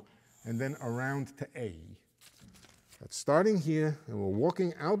wall, and then around to A. That's starting here, and we're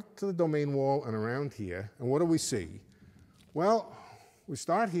walking out to the domain wall and around here. And what do we see? Well, we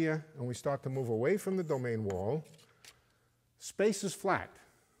start here, and we start to move away from the domain wall. Space is flat.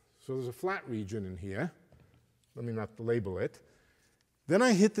 So there's a flat region in here. Let me not label it. Then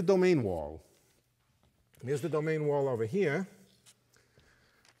I hit the domain wall. Here's the domain wall over here.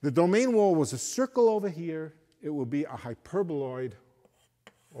 The domain wall was a circle over here. It will be a hyperboloid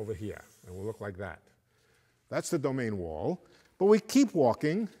over here, and will look like that. That's the domain wall. But we keep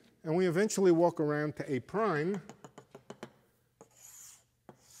walking, and we eventually walk around to A prime.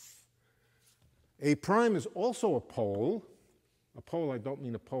 A prime is also a pole. A pole, I don't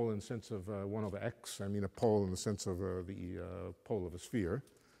mean a pole in the sense of 1 over x. I mean a pole in the sense of the pole of a sphere.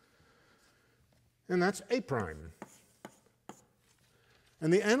 And that's A prime.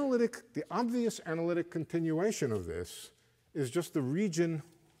 And the obvious analytic continuation of this is just the region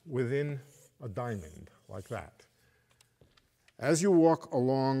within a diamond, like that. As you walk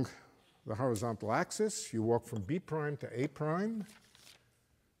along the horizontal axis, you walk from B prime to A prime.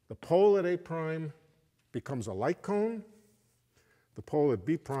 The pole at A prime becomes a light cone. The pole at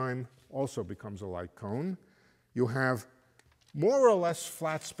B prime also becomes a light cone. You have more or less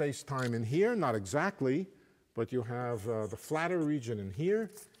flat space-time in here, not exactly, but you have the flatter region in here,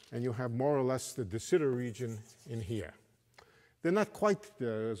 and you have more or less the de Sitter region in here. They're not quite,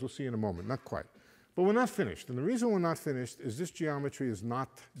 as we'll see in a moment, not quite. But we're not finished. And the reason we're not finished is this geometry is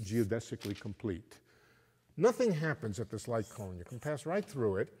not geodesically complete. Nothing happens at this light cone. You can pass right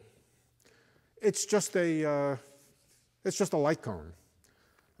through it. It's just a light cone.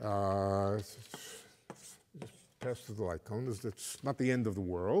 Just pass through the light cone. It's not the end of the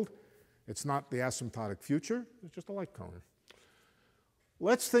world. It's not the asymptotic future. It's just a light cone.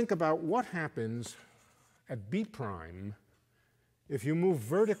 Let's think about what happens at B prime if you move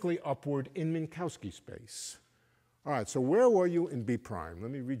vertically upward in Minkowski space. All right, so where were you in B prime?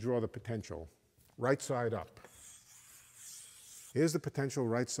 Let me redraw the potential. Right side up. Here's the potential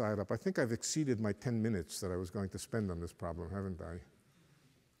right side up. I think I've exceeded my 10 minutes that I was going to spend on this problem, haven't I?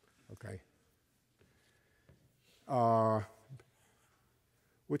 Okay.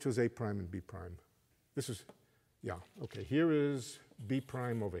 which was A prime and B prime. This is, yeah, okay, here is B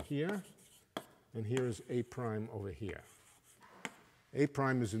prime over here, and here is A prime over here. A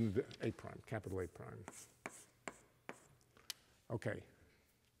prime is in the A prime, capital A prime. Okay.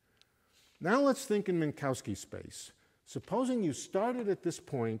 Now let's think in Minkowski space. Supposing you started at this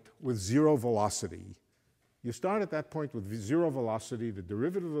point with 0 velocity. You start at that point with 0 velocity. The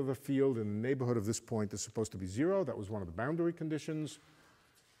derivative of the field in the neighborhood of this point is supposed to be 0. That was one of the boundary conditions.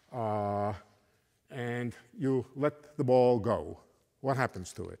 And you let the ball go. What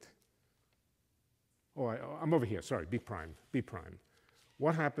happens to it? Oh, I'm over here. Sorry, B prime. B prime.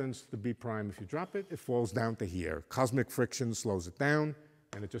 What happens to B prime if you drop it? It falls down to here. Cosmic friction slows it down,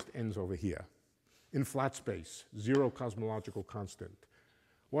 and it just ends over here. In flat space, 0 cosmological constant.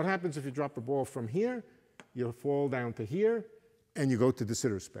 What happens if you drop the ball from here? You fall down to here, and you go to de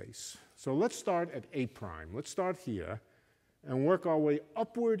Sitter space. So let's start at A prime. Let's start here and work our way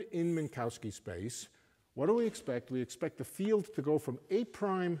upward in Minkowski space. What do we expect? We expect the field to go from A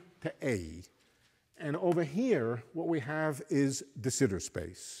prime to A. And over here, what we have is de Sitter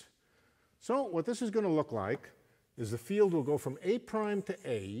space. So what this is going to look like is the field will go from A prime to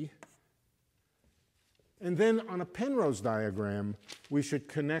A. And then on a Penrose diagram, we should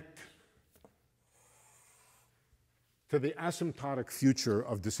connect to the asymptotic future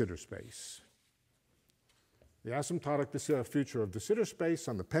of de Sitter space. The asymptotic future of de Sitter space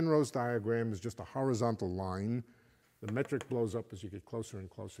on the Penrose diagram is just a horizontal line. The metric blows up as you get closer and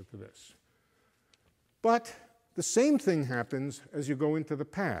closer to this. But the same thing happens as you go into the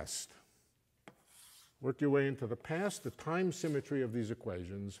past. Work your way into the past. The time symmetry of these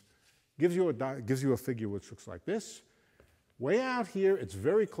equations gives you a figure which looks like this. Way out here, it's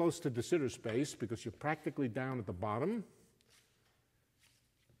very close to de Sitter space because you're practically down at the bottom.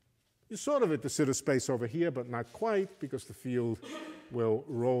 You're sort of at de Sitter space over here, but not quite because the field will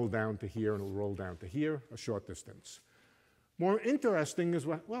roll down to here and it will roll down to here, a short distance. More interesting is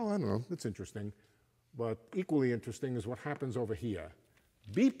what, well, I don't know, it's interesting, but equally interesting is what happens over here.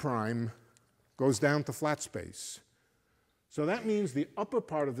 B prime goes down to flat space. So that means the upper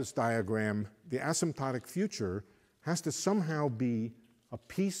part of this diagram, the asymptotic future, has to somehow be a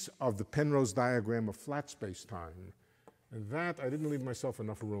piece of the Penrose diagram of flat space-time. And that, I didn't leave myself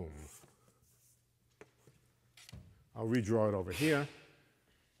enough room. I'll redraw it over here.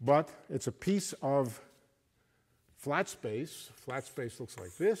 But it's a piece of flat space. Flat space looks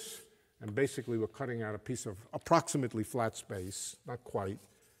like this. And basically, we're cutting out a piece of approximately flat space. Not quite.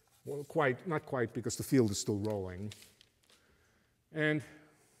 Well, not quite, because the field is still rolling. And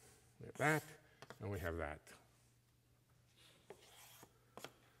we have that, and we have that.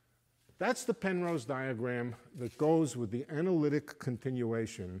 That's the Penrose diagram that goes with the analytic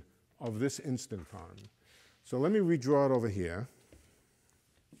continuation of this instanton. So let me redraw it over here.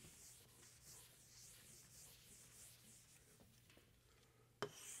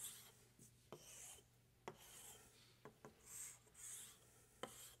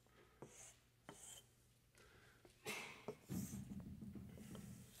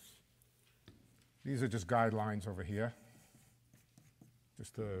 These are just guidelines over here,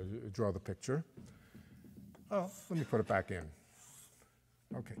 just to draw the picture. Oh, let me put it back in.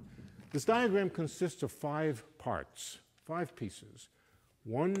 Okay. This diagram consists of 5 parts, 5 pieces.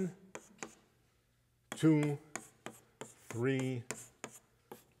 1, 2, 3,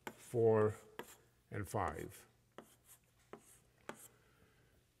 4, and 5.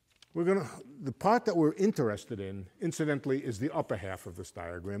 The part that we're interested in, incidentally, is the upper half of this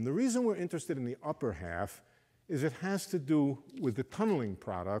diagram. The reason we're interested in the upper half is it has to do with the tunneling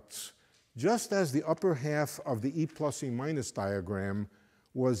products, just as the upper half of the E plus E minus diagram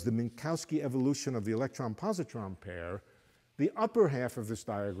was the Minkowski evolution of the electron-positron pair. The upper half of this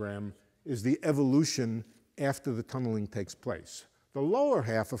diagram is the evolution after the tunneling takes place. The lower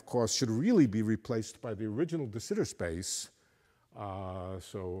half, of course, should really be replaced by the original de Sitter space.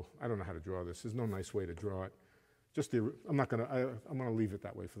 So I don't know how to draw this. There's no nice way to draw it. I'm going to leave it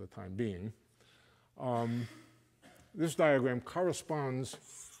that way for the time being. This diagram corresponds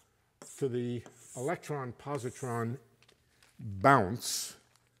to the electron-positron bounce,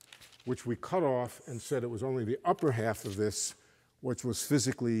 which we cut off and said it was only the upper half of this, which was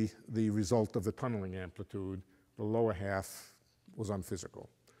physically the result of the tunneling amplitude. The lower half was unphysical.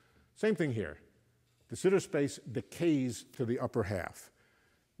 Same thing here. De Sitter space decays to the upper half.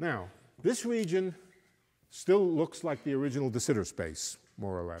 Now, this region still looks like the original de Sitter space,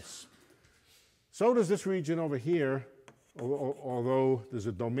 more or less. So does this region over here, although there's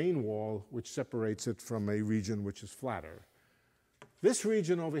a domain wall which separates it from a region which is flatter. This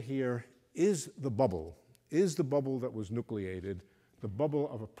region over here is the bubble that was nucleated. the bubble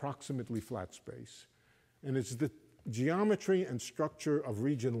of approximately flat space. And it's the geometry and structure of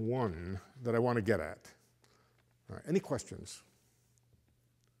region 1 that I want to get at. All right, any questions?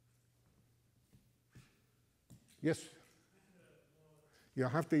 Yes? You'll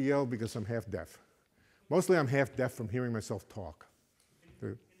have to yell because I'm half deaf. Mostly I'm half deaf from hearing myself talk.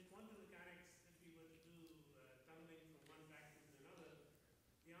 In quantum mechanics, if we were to do tunneling from one vacuum to another,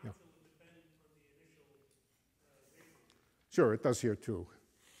 the answer would depend on the initial vacuum. Sure, it does here too.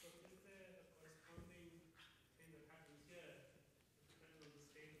 So is there a corresponding thing that happens here that depends on the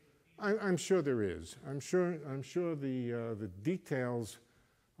state of the field? I'm sure there is. I'm sure the details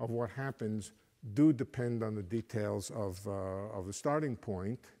of what happens do depend on the details of the starting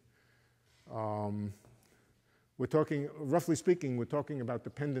point. We're talking, roughly speaking, we're talking about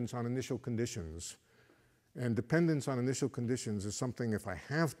dependence on initial conditions. And dependence on initial conditions is something, if I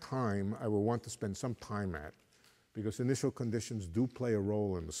have time, I will want to spend some time at, because initial conditions do play a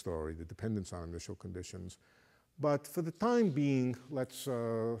role in the story, the dependence on initial conditions. But for the time being, let's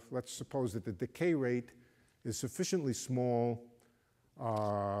suppose that the decay rate is sufficiently small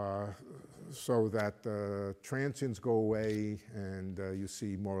so that transients go away and you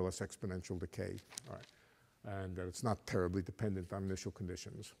see more or less exponential decay. All right. And that it's not terribly dependent on initial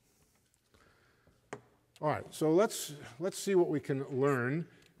conditions. All right, so let's see what we can learn.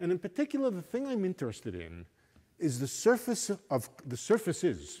 And in particular, the thing I'm interested in is the surfaces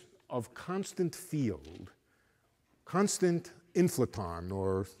of constant field, constant inflaton,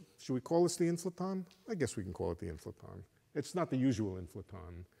 or should we call this the inflaton? I guess we can call it the inflaton. It's not the usual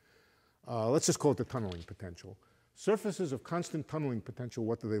inflaton. Let's just call it the tunneling potential. Surfaces of constant tunneling potential,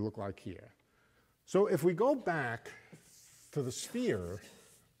 what do they look like here? So if we go back to the sphere,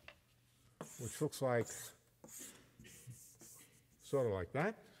 which looks like sort of like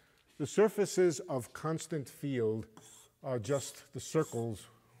that, the surfaces of constant field are just the circles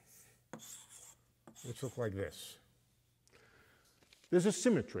which look like this. There's a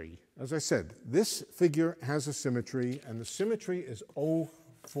symmetry. As I said, this figure has a symmetry, and the symmetry is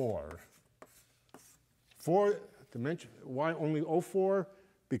O4. Why only O4?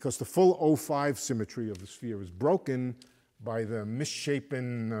 Because the full O5 symmetry of the sphere is broken by the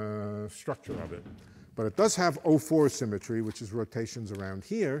misshapen structure of it. But it does have O4 symmetry, which is rotations around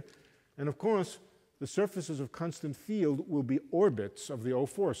here. And of course, the surfaces of constant field will be orbits of the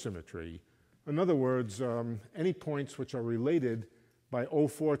O4 symmetry. In other words, any points which are related by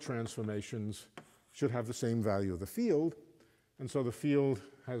O4 transformations should have the same value of the field. And so the field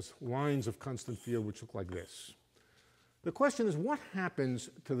has lines of constant field which look like this. The question is, what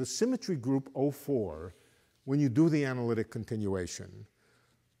happens to the symmetry group O4 when you do the analytic continuation?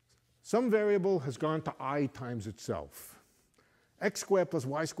 Some variable has gone to I times itself. X squared plus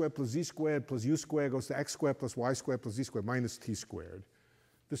y squared plus z squared plus u squared goes to x squared plus y squared plus z squared minus t squared.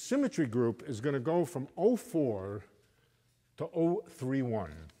 The symmetry group is going to go from O4 to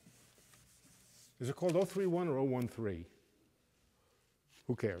O31. Is it called O31 or O13?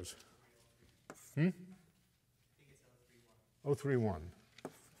 Who cares? O31.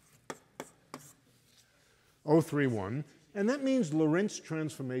 O31. And that means Lorentz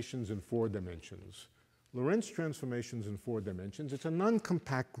transformations in 4 dimensions. Lorentz transformations in 4 dimensions. It's a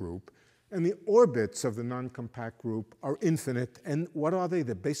non-compact group. And the orbits of the non-compact group are infinite. And what are they?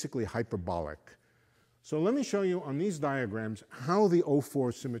 They're basically hyperbolic. So let me show you on these diagrams how the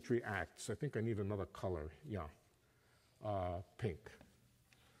O4 symmetry acts. I think I need another color. Yeah. Pink.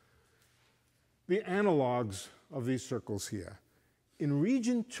 The analogs of these circles here. In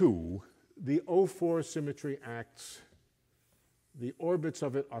region 2, the O4 symmetry acts. The orbits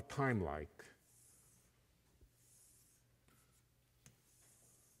of it are time-like.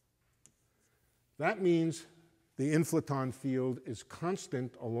 That means the inflaton field is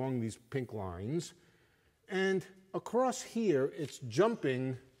constant along these pink lines. And across here, it's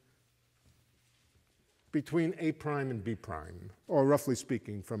jumping between A prime and B prime, or roughly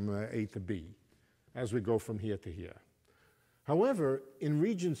speaking, from A to B, as we go from here to here. However, in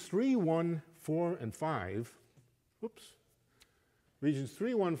regions 3, 1, 4, and 5, regions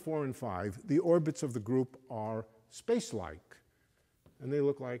 3, 1, 4, and 5, the orbits of the group are space-like, and they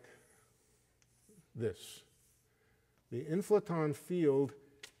look like this. The inflaton field,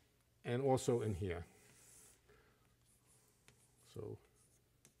 and also in here. So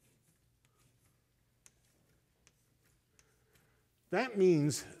that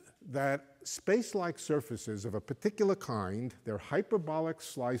means that space-like surfaces of a particular kind, they're hyperbolic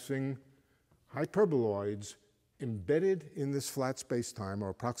slicing hyperboloids embedded in this flat space-time, or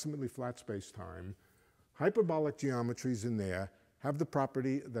approximately flat space-time. Hyperbolic geometries in there have the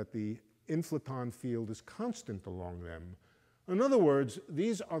property that the inflaton field is constant along them. In other words,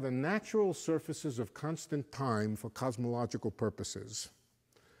 these are the natural surfaces of constant time for cosmological purposes.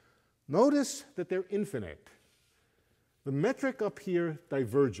 Notice that they're infinite. The metric up here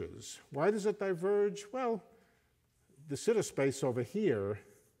diverges. Why does it diverge? Well, the de Sitter space over here,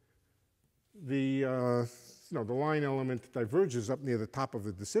 the line element diverges up near the top of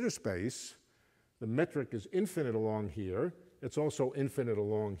the de Sitter space. The metric is infinite along here. It's also infinite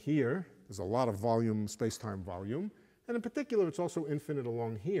along here. There's a lot of volume, space-time volume. And in particular, it's also infinite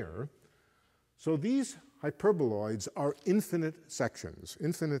along here. So these hyperboloids are infinite sections,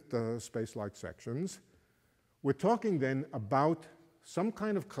 infinite space-like sections. We're talking then about some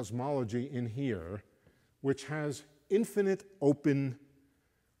kind of cosmology in here which has infinite open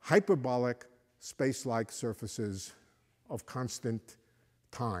hyperbolic space-like surfaces of constant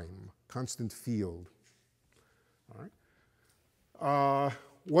time, constant field. All right.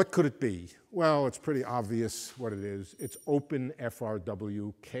 What could it be? Well, it's pretty obvious what it is. It's open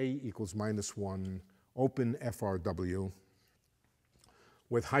FRW, k equals -1, open FRW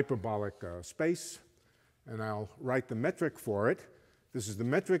with hyperbolic space. And I'll write the metric for it. This is the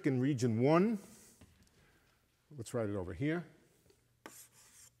metric in region 1. Let's write it over here.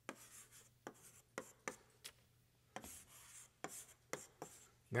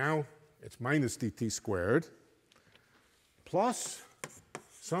 Now it's minus dt squared plus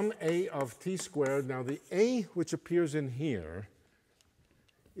some a of t squared. Now the a which appears in here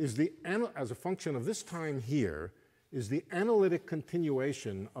is as a function of this time here, is the analytic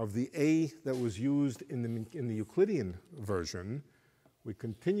continuation of the a that was used in the Euclidean version. We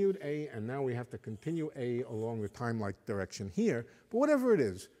continued a, and now we have to continue a along the time-like direction here. But whatever it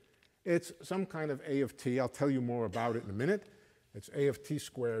is, it's some kind of a of t. I'll tell you more about it in a minute. It's a of t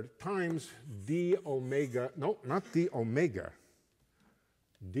squared times d omega, no, not d omega,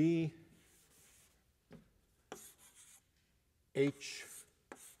 d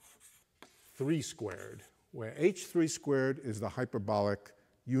h3 squared, where h3 squared is the hyperbolic,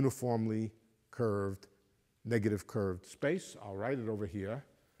 uniformly curved, negative curved space. I'll write it over here.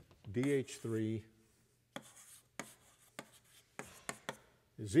 dh3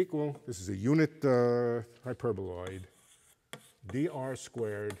 is equal, this is a unit hyperboloid, dr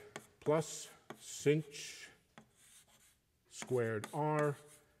squared plus sinh squared r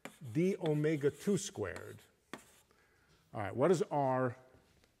d omega 2 squared. All right, what is r?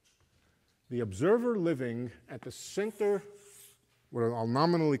 The observer living at the center, what I'll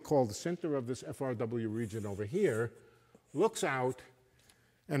nominally call the center of this FRW region over here, looks out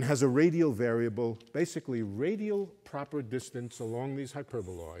and has a radial variable, basically radial proper distance along these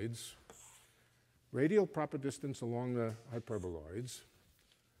hyperboloids, radial proper distance along the hyperboloids,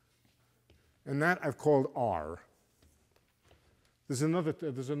 and that I've called r. There's another,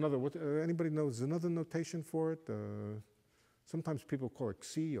 what, anybody knows, there's another notation for it? Sometimes people call it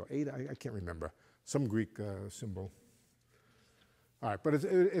xi or eta, I can't remember, some Greek symbol. All right, but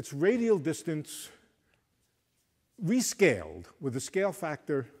it's radial distance rescaled with the scale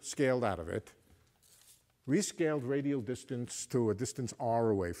factor scaled out of it, rescaled radial distance to a distance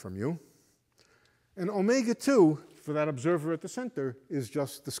r away from you. And omega 2, for that observer at the center, is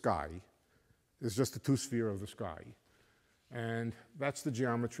just the sky, is just the two-sphere of the sky. And that's the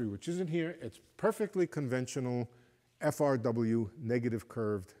geometry which isn't here. It's perfectly conventional FRW negative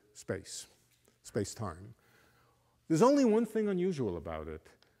curved space-time. There's only one thing unusual about it.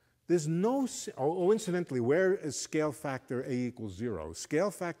 There's no, incidentally, where is scale factor a equals 0? Scale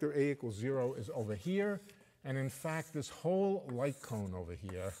factor a equals 0 is over here, and in fact, this whole light cone over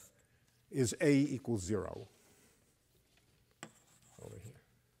here is a equals 0. Over here.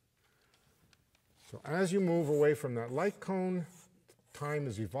 So as you move away from that light cone, time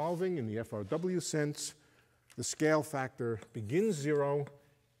is evolving in the FRW sense. The scale factor begins 0,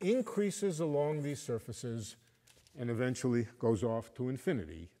 increases along these surfaces, and eventually goes off to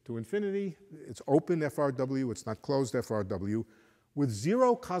infinity. To infinity, it's open FRW, it's not closed FRW, with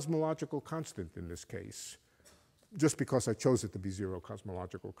 0 cosmological constant in this case, just because I chose it to be 0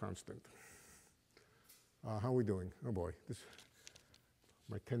 cosmological constant. How are we doing? Oh boy,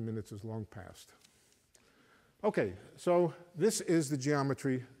 my 10 minutes is long past. Okay, so this is the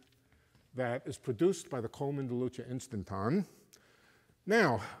geometry that is produced by the Coleman-DeLucia instanton.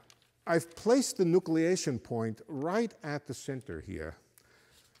 Now, I've placed the nucleation point right at the center here.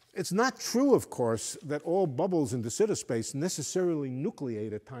 It's not true, of course, that all bubbles in de Sitter space necessarily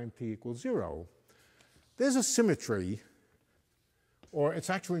nucleate at time t equals 0. There's a symmetry, or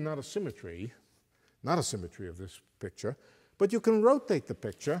it's actually not a symmetry of this picture, but you can rotate the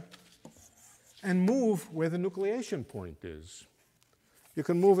picture and move where the nucleation point is. You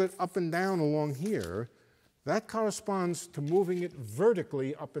can move it up and down along here, That corresponds to moving it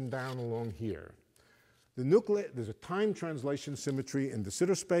vertically up and down along here. There's a time translation symmetry in de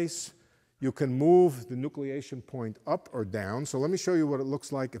Sitter space. You can move the nucleation point up or down. So let me show you what it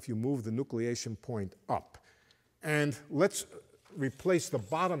looks like if you move the nucleation point up. And let's replace the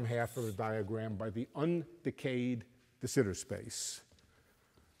bottom half of the diagram by the undecayed de Sitter space.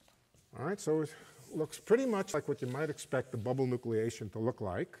 All right, so it looks pretty much like what you might expect the bubble nucleation to look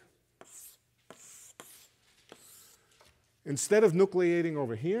like. Instead of nucleating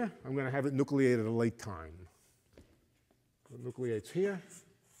over here, I'm going to have it nucleate at a late time. It nucleates here,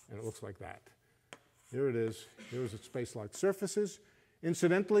 and it looks like that. Here it is. Here's its space-like surfaces.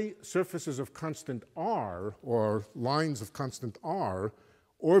 Incidentally, surfaces of constant r, or lines of constant r,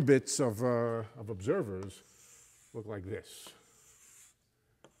 orbits of observers, look like this.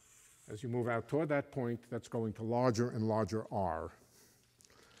 As you move out toward that point, that's going to larger and larger r.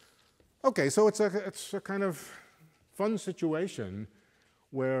 Okay, so it's a kind of fun situation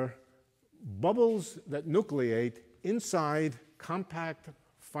where bubbles that nucleate inside compact,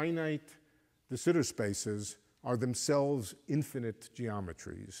 finite de Sitter spaces are themselves infinite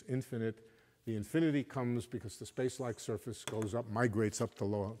geometries. Infinite. The infinity comes because the space-like surface goes up, migrates up to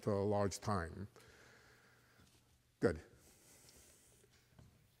a large time. Good.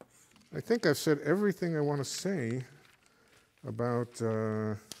 I think I've said everything I want to say about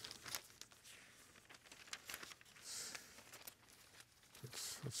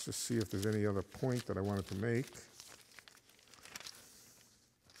let's just see if there's any other point that I wanted to make.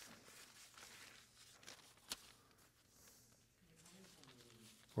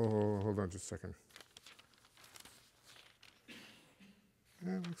 Oh, hold on just a second.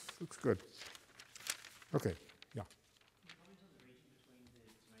 Yeah, looks good. Okay, yeah. Can you comment on the region between the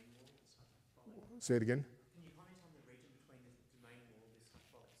domain wall and this hyperbolic? Say it again? Can you comment on the region between the domain wall and this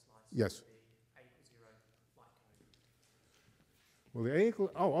hyperbolic slice? Yes. The A=0 flight code. Well, the A equal,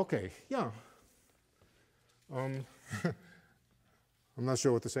 oh, okay, yeah. I'm not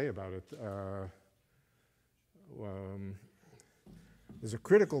sure what to say about it. There's a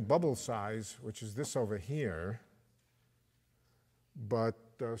critical bubble size, which is this over here, but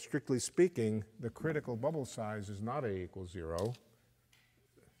strictly speaking, the critical bubble size is not A=0.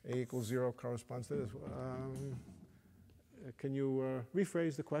 A=0 corresponds to this. Can you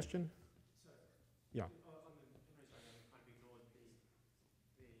rephrase the question? So, yeah. On the reason I kind of ignored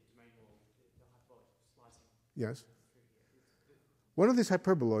the domain wall, the hyperbolic slicing. Yes. One of these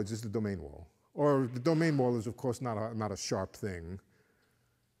hyperboloids is the domain wall. Or the domain wall is, of course, not a sharp thing.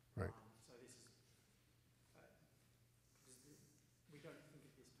 Right. So this is, we don't think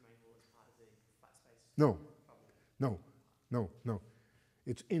of this domain wall as part of the flat space No. bubble. No.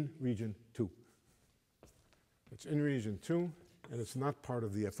 It's in region 2. It's in region 2, and it's not part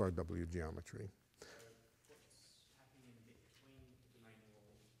of the FRW geometry. So what's happening in the bit between the domain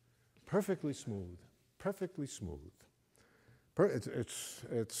wall? Perfectly smooth. Perfectly smooth.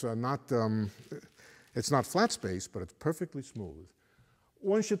 It's not flat space, but it's perfectly smooth.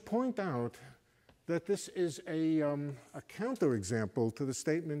 One should point out that this is a counterexample to the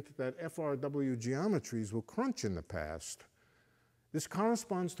statement that FRW geometries will crunch in the past. This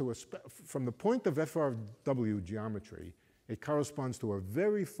corresponds to from the point of FRW geometry, it corresponds to a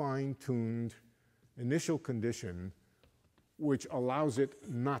very fine-tuned initial condition which allows it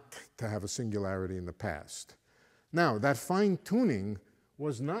not to have a singularity in the past. Now, that fine-tuning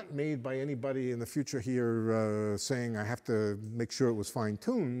was not made by anybody in the future here saying I have to make sure it was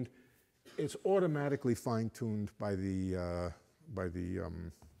fine-tuned. It's automatically fine-tuned by the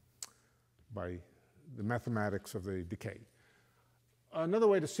mathematics of the decay. Another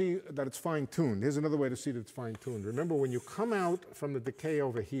way to see that it's fine-tuned, here's another way to see that it's fine-tuned. Remember, when you come out from the decay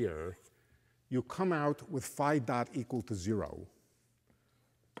over here, you come out with phi dot equal to 0.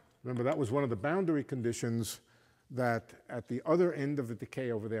 Remember, that was one of the boundary conditions that at the other end of the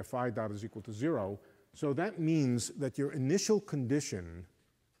decay over there, phi dot is equal to 0. So that means that your initial condition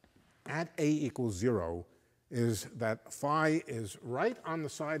at A equals 0 is that phi is right on the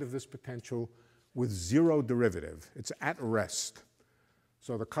side of this potential with 0 derivative. It's at rest.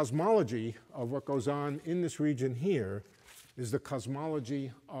 So the cosmology of what goes on in this region here is the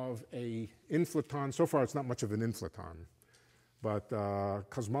cosmology of a inflaton. So far, it's not much of an inflaton, but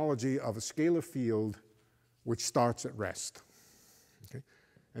cosmology of a scalar field which starts at rest. Okay?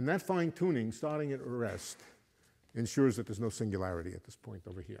 And that fine-tuning, starting at rest, ensures that there's no singularity at this point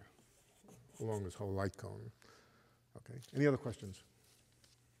over here, along this whole light cone. Okay. Any other questions?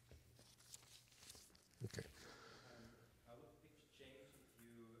 Okay. How would the picture change if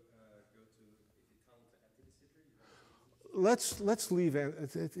you go to, if you tunnel to anti-de Sitter? let's leave it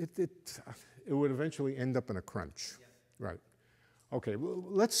would eventually end up in a crunch. Yeah. Right. Okay, well,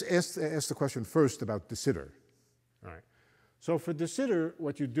 let's ask the question first about de Sitter. All right. So for de Sitter,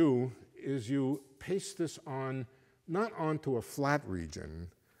 what you do is you paste this on, not onto a flat region,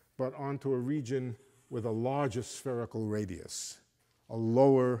 but onto a region with a larger spherical radius, a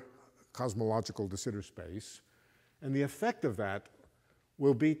lower cosmological de Sitter space. And the effect of that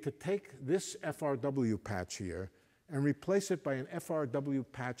will be to take this FRW patch here and replace it by an FRW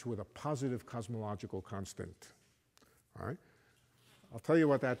patch with a positive cosmological constant. All right? I'll tell you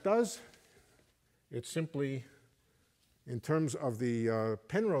what that does. It's simply, in terms of the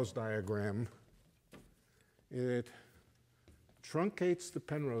Penrose diagram, it truncates the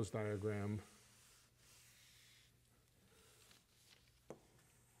Penrose diagram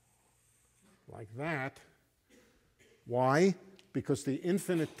like that. Why? Because the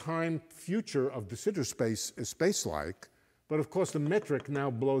infinite time future of de Sitter space is space-like, but of course the metric now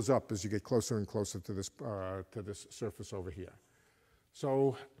blows up as you get closer and closer to this surface over here.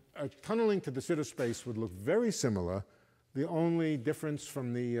 So tunneling to de Sitter space would look very similar. The only difference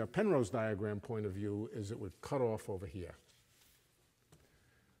from the Penrose diagram point of view is it would cut off over here.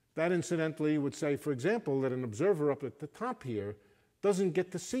 That incidentally would say, for example, that an observer up at the top here doesn't get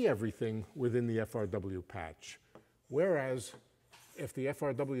to see everything within the FRW patch. Whereas if the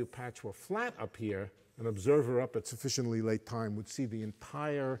FRW patch were flat up here, an observer up at sufficiently late time would see the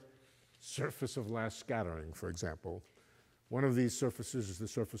entire surface of last scattering, for example. One of these surfaces is the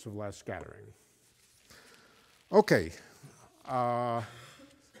surface of last scattering. Okay. I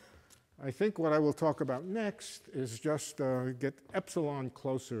think what I will talk about next is just get epsilon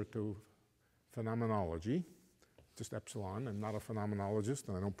closer to phenomenology. Just epsilon. I'm not a phenomenologist,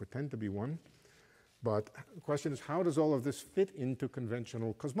 and I don't pretend to be one. But the question is, how does all of this fit into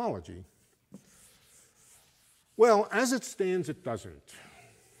conventional cosmology? Well, as it stands, it doesn't.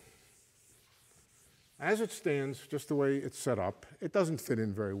 As it stands, just the way it's set up, it doesn't fit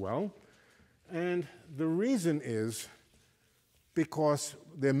in very well. And the reason is because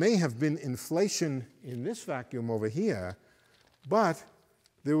there may have been inflation in this vacuum over here, but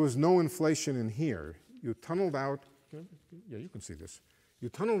there was no inflation in here. You tunneled out, yeah, you can see this. You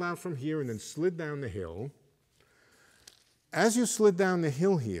tunneled out from here and then slid down the hill. As you slid down the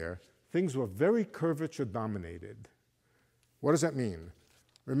hill here, things were very curvature dominated. What does that mean?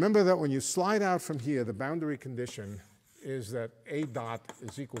 Remember that when you slide out from here, the boundary condition is that A dot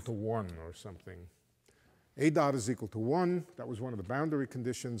is equal to 1 or something. A dot is equal to 1. That was one of the boundary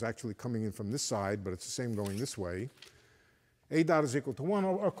conditions actually coming in from this side, but it's the same going this way. A dot is equal to 1,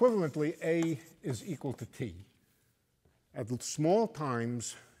 or equivalently, A is equal to T. At small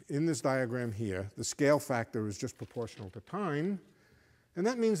times in this diagram here, the scale factor is just proportional to time, and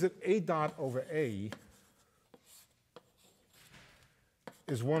that means that A dot over A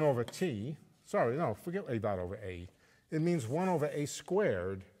is 1 over T. Sorry, no, forget A dot over A. It means 1 over A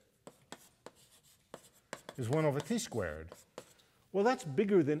squared is 1 over T squared. Well, that's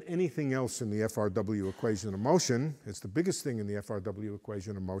bigger than anything else in the FRW equation of motion. It's the biggest thing in the FRW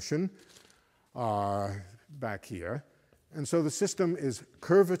equation of motion back here. And so the system is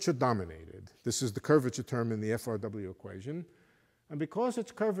curvature dominated. This is the curvature term in the FRW equation. And because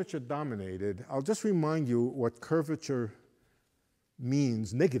it's curvature dominated, I'll just remind you what curvature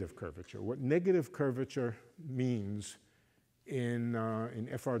means, negative curvature, what negative curvature means in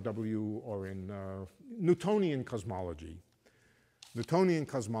FRW or in Newtonian cosmology. Newtonian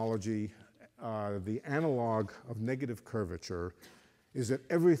cosmology, the analog of negative curvature is that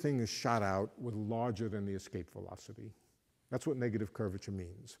everything is shot out with larger than the escape velocity. That's what negative curvature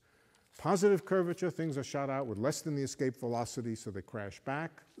means. Positive curvature, things are shot out with less than the escape velocity, so they crash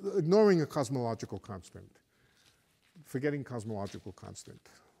back, ignoring a cosmological constant. Forgetting cosmological constant.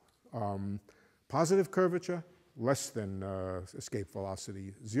 Positive curvature, less than escape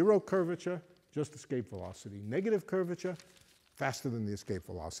velocity. Zero curvature, just escape velocity. Negative curvature, faster than the escape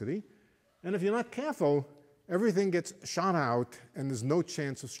velocity. And if you're not careful, everything gets shot out and there's no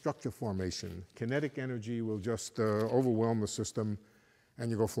chance of structure formation. Kinetic energy will just overwhelm the system and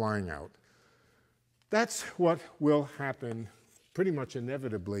you go flying out. That's what will happen pretty much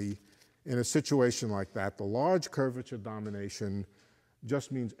inevitably in a situation like that. The large curvature domination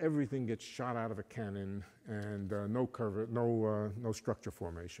just means everything gets shot out of a cannon and no structure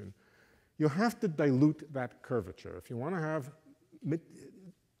formation. You have to dilute that curvature. If you want to have,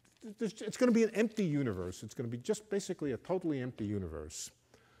 it's going to be an empty universe. It's going to be just basically a totally empty universe,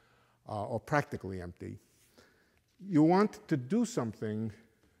 or practically empty. You want to do something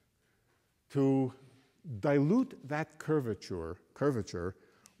to dilute that curvature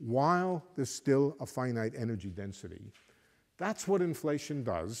while there's still a finite energy density. That's what inflation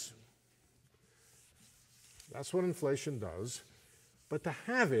does. That's what inflation does. But to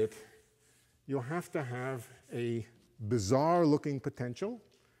have it, you'll have to have a bizarre-looking potential.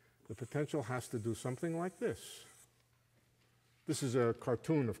 The potential has to do something like this. This is a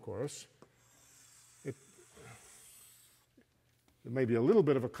cartoon, of course. There may be a little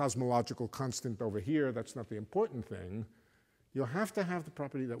bit of a cosmological constant over here. That's not the important thing. You'll have to have the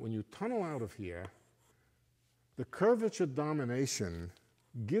property that when you tunnel out of here, the curvature domination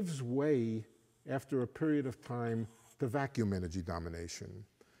gives way after a period of time to vacuum energy domination.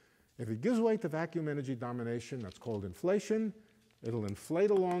 If it gives way to vacuum energy domination, that's called inflation. It'll inflate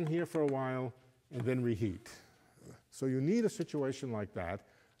along here for a while and then reheat. So you need a situation like that.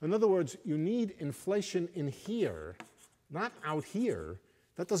 In other words, you need inflation in here, not out here.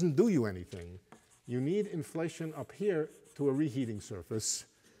 That doesn't do you anything. You need inflation up here to a reheating surface,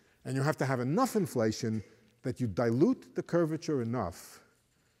 and you have to have enough inflation that you dilute the curvature enough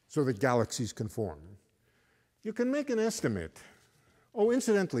so that galaxies can form. You can make an estimate. Oh,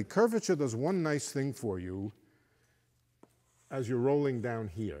 incidentally, curvature does one nice thing for you as you're rolling down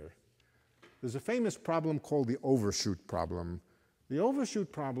here. There's a famous problem called the overshoot problem. The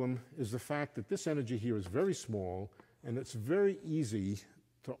overshoot problem is the fact that this energy here is very small, and it's very easy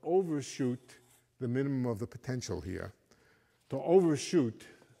to overshoot the minimum of the potential here, to overshoot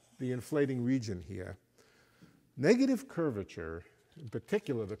the inflating region here. Negative curvature, in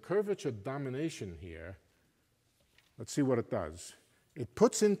particular the curvature domination here, let's see what it does. It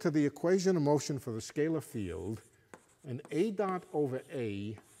puts into the equation of motion for the scalar field an A dot over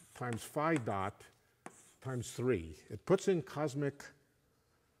A times phi dot times 3. It puts in cosmic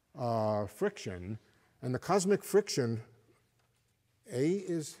friction, and the cosmic friction, A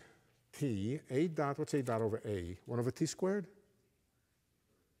is T, A dot, what's A dot over A? 1 over T squared?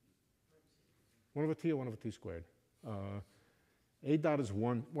 1 over T or 1 over T squared? A dot is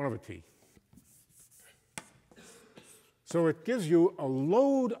 1 over T. So it gives you a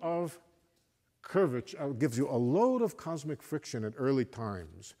load of curvature, gives you a load of cosmic friction at early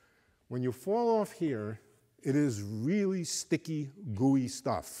times. When you fall off here, it is really sticky, gooey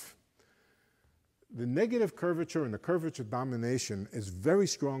stuff. The negative curvature and the curvature domination is very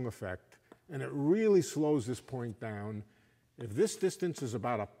strong effect, and it really slows this point down. If this distance is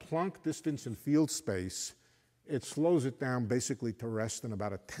about a Planck distance in field space, it slows it down basically to rest in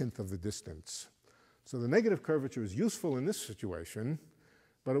about 1/10 of the distance. So the negative curvature is useful in this situation,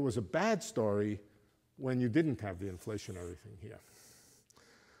 but it was a bad story when you didn't have the inflationary thing here.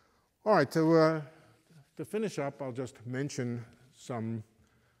 All right, to finish up, I'll just mention some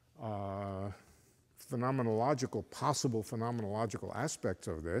possible phenomenological aspects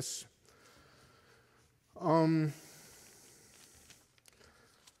of this.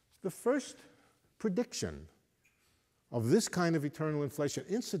 The first prediction of this kind of eternal inflation,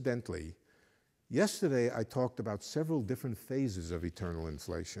 incidentally, yesterday I talked about several different phases of eternal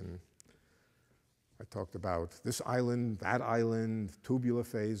inflation. I talked about this island, that island, tubular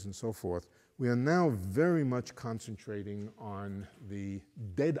phase, and so forth. We are now very much concentrating on the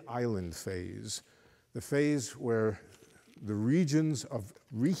dead island phase, the phase where the regions of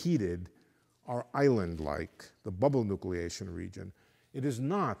reheated are island-like, the bubble nucleation region. It is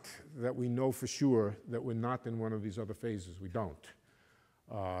not that we know for sure that we're not in one of these other phases. We don't.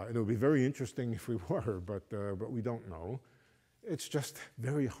 It would be very interesting if we were, but we don't know. It's just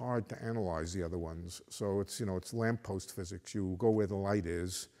very hard to analyze the other ones. So it's, it's lamppost physics. You go where the light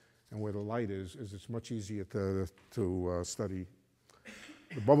is, and where the light is it's much easier to study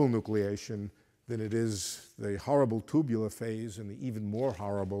the bubble nucleation than it is the horrible tubular phase and the even more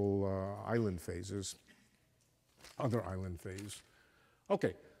horrible island phases, other island phase.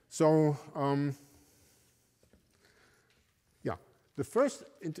 Okay, so yeah, the first,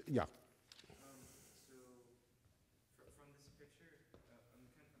 yeah. So from this picture, I'm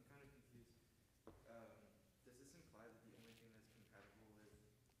kind of confused. Does this imply that the only thing that's compatible with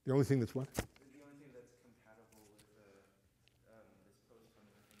The only thing that's what? the only thing that's compatible with this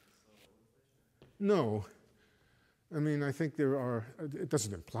post-tunnel thing is slow roll inflation? No. I mean, I think there are, it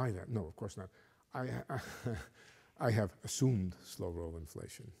doesn't imply that. No, of course not. I have assumed slow roll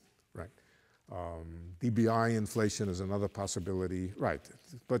inflation, right? DBI inflation is another possibility, right?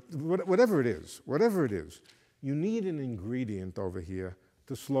 But whatever it is, you need an ingredient over here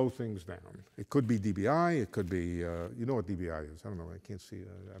to slow things down. It could be DBI, it could be, you know what DBI is. I don't know, I can't see,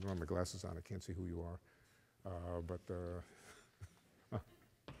 I don't have my glasses on, I can't see who you are.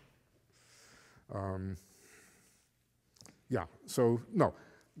 Yeah, so no.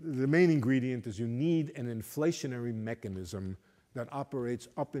 The main ingredient is you need an inflationary mechanism that operates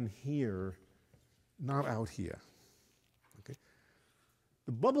up in here, not out here. Okay?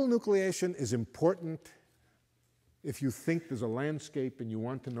 The bubble nucleation is important if you think there's a landscape and you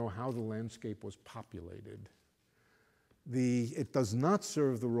want to know how the landscape was populated. It does not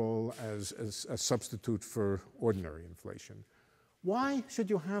serve the role as a substitute for ordinary inflation. Why should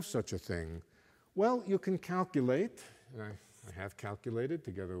you have such a thing? Well, you can calculate, and I have calculated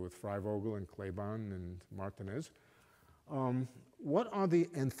together with Freivogel and Kleban and Martinez, what are the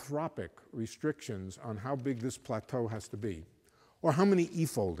anthropic restrictions on how big this plateau has to be? Or how many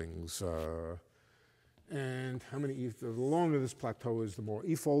e-foldings? And how many, the longer this plateau is, the more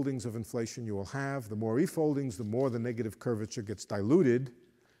e-foldings of inflation you will have. The more e-foldings, the more the negative curvature gets diluted.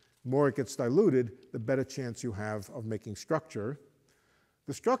 The more it gets diluted, the better chance you have of making structure.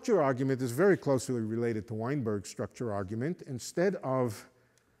 The structure argument is very closely related to Weinberg's structure argument. Instead of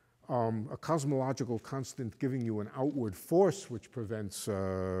a cosmological constant giving you an outward force which prevents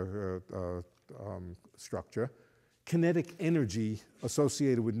structure, kinetic energy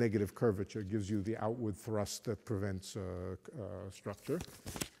associated with negative curvature gives you the outward thrust that prevents structure.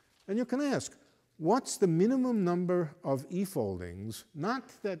 And you can ask, what's the minimum number of e-foldings, not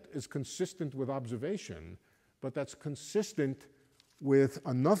that is consistent with observation, but that's consistent with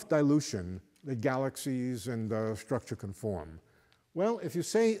enough dilution that galaxies and structure can form? Well, if you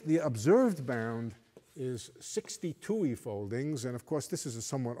say the observed bound is 62 e-foldings, and of course this is a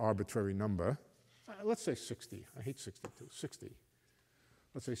somewhat arbitrary number, let's say 60. I hate 62. 60.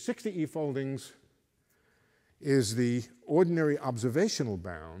 Let's say 60 e-foldings is the ordinary observational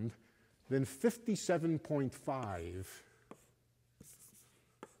bound, then 57.5.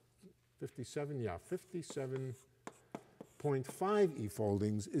 57.5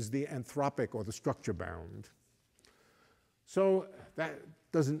 e-foldings is the anthropic or the structure bound. So that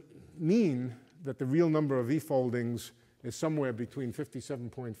doesn't mean that the real number of e-foldings is somewhere between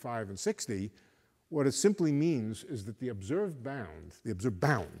 57.5 and 60. What it simply means is that the observed bound,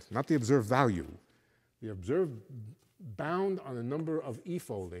 not the observed value, the observed bound on the number of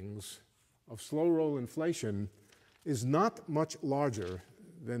e-foldings of slow roll inflation is not much larger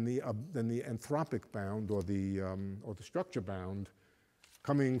than the anthropic bound or the structure bound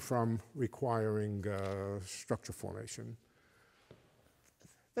coming from requiring structure formation.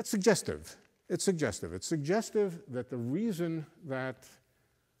 That's suggestive. It's suggestive. It's suggestive that the reason that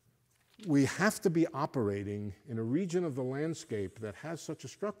we have to be operating in a region of the landscape that has such a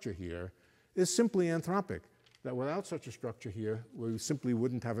structure here is simply anthropic. That without such a structure here, we simply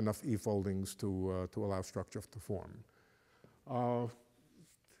wouldn't have enough e-foldings to allow structure to form.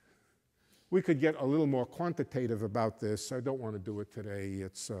 We could get a little more quantitative about this. I don't want to do it today.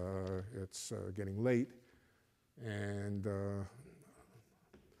 It's getting late. And,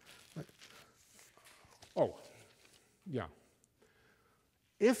 oh, yeah.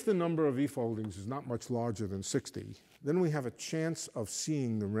 If the number of e-foldings is not much larger than 60, then we have a chance of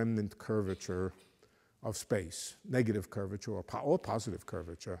seeing the remnant curvature of space, negative curvature or positive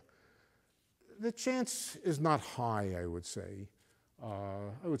curvature. The chance is not high, I would say.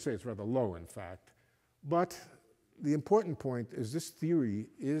 I would say it's rather low, in fact. But the important point is this theory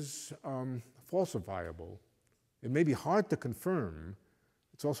is falsifiable. It may be hard to confirm.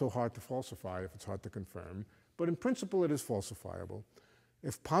 It's also hard to falsify if it's hard to confirm. But in principle, it is falsifiable.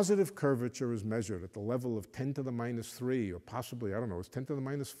 If positive curvature is measured at the level of 10 to the minus 3, or possibly, I don't know, is 10 to the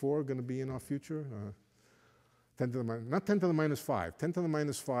minus 4 going to be in our future? 10 to the not 10 to the minus 5. 10 to the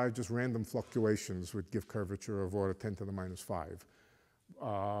minus 5, just random fluctuations would give curvature of order 10 to the minus 5.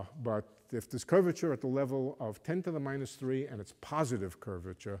 But if there's curvature at the level of 10 to the minus 3 and it's positive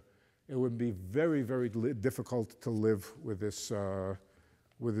curvature, it would be very, very difficult to live with this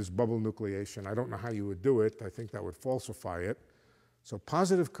bubble nucleation. I don't know how you would do it. I think that would falsify it. So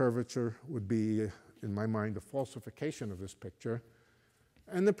positive curvature would be, in my mind, a falsification of this picture.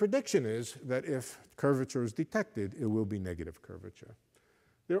 And the prediction is that if curvature is detected, it will be negative curvature.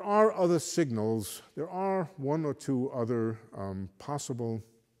 There are other signals. There are one or two other possible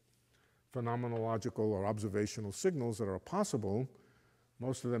phenomenological or observational signals that are possible,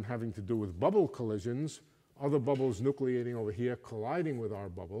 most of them having to do with bubble collisions, other bubbles nucleating over here, colliding with our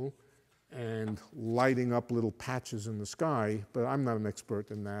bubble, and lighting up little patches in the sky, but I'm not an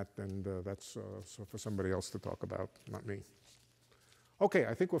expert in that, and that's so for somebody else to talk about, not me. Okay,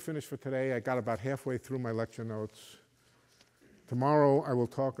 I think we're finished for today. I got about halfway through my lecture notes. Tomorrow I will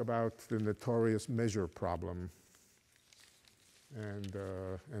talk about the notorious measure problem and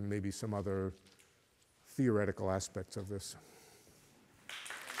maybe some other theoretical aspects of this.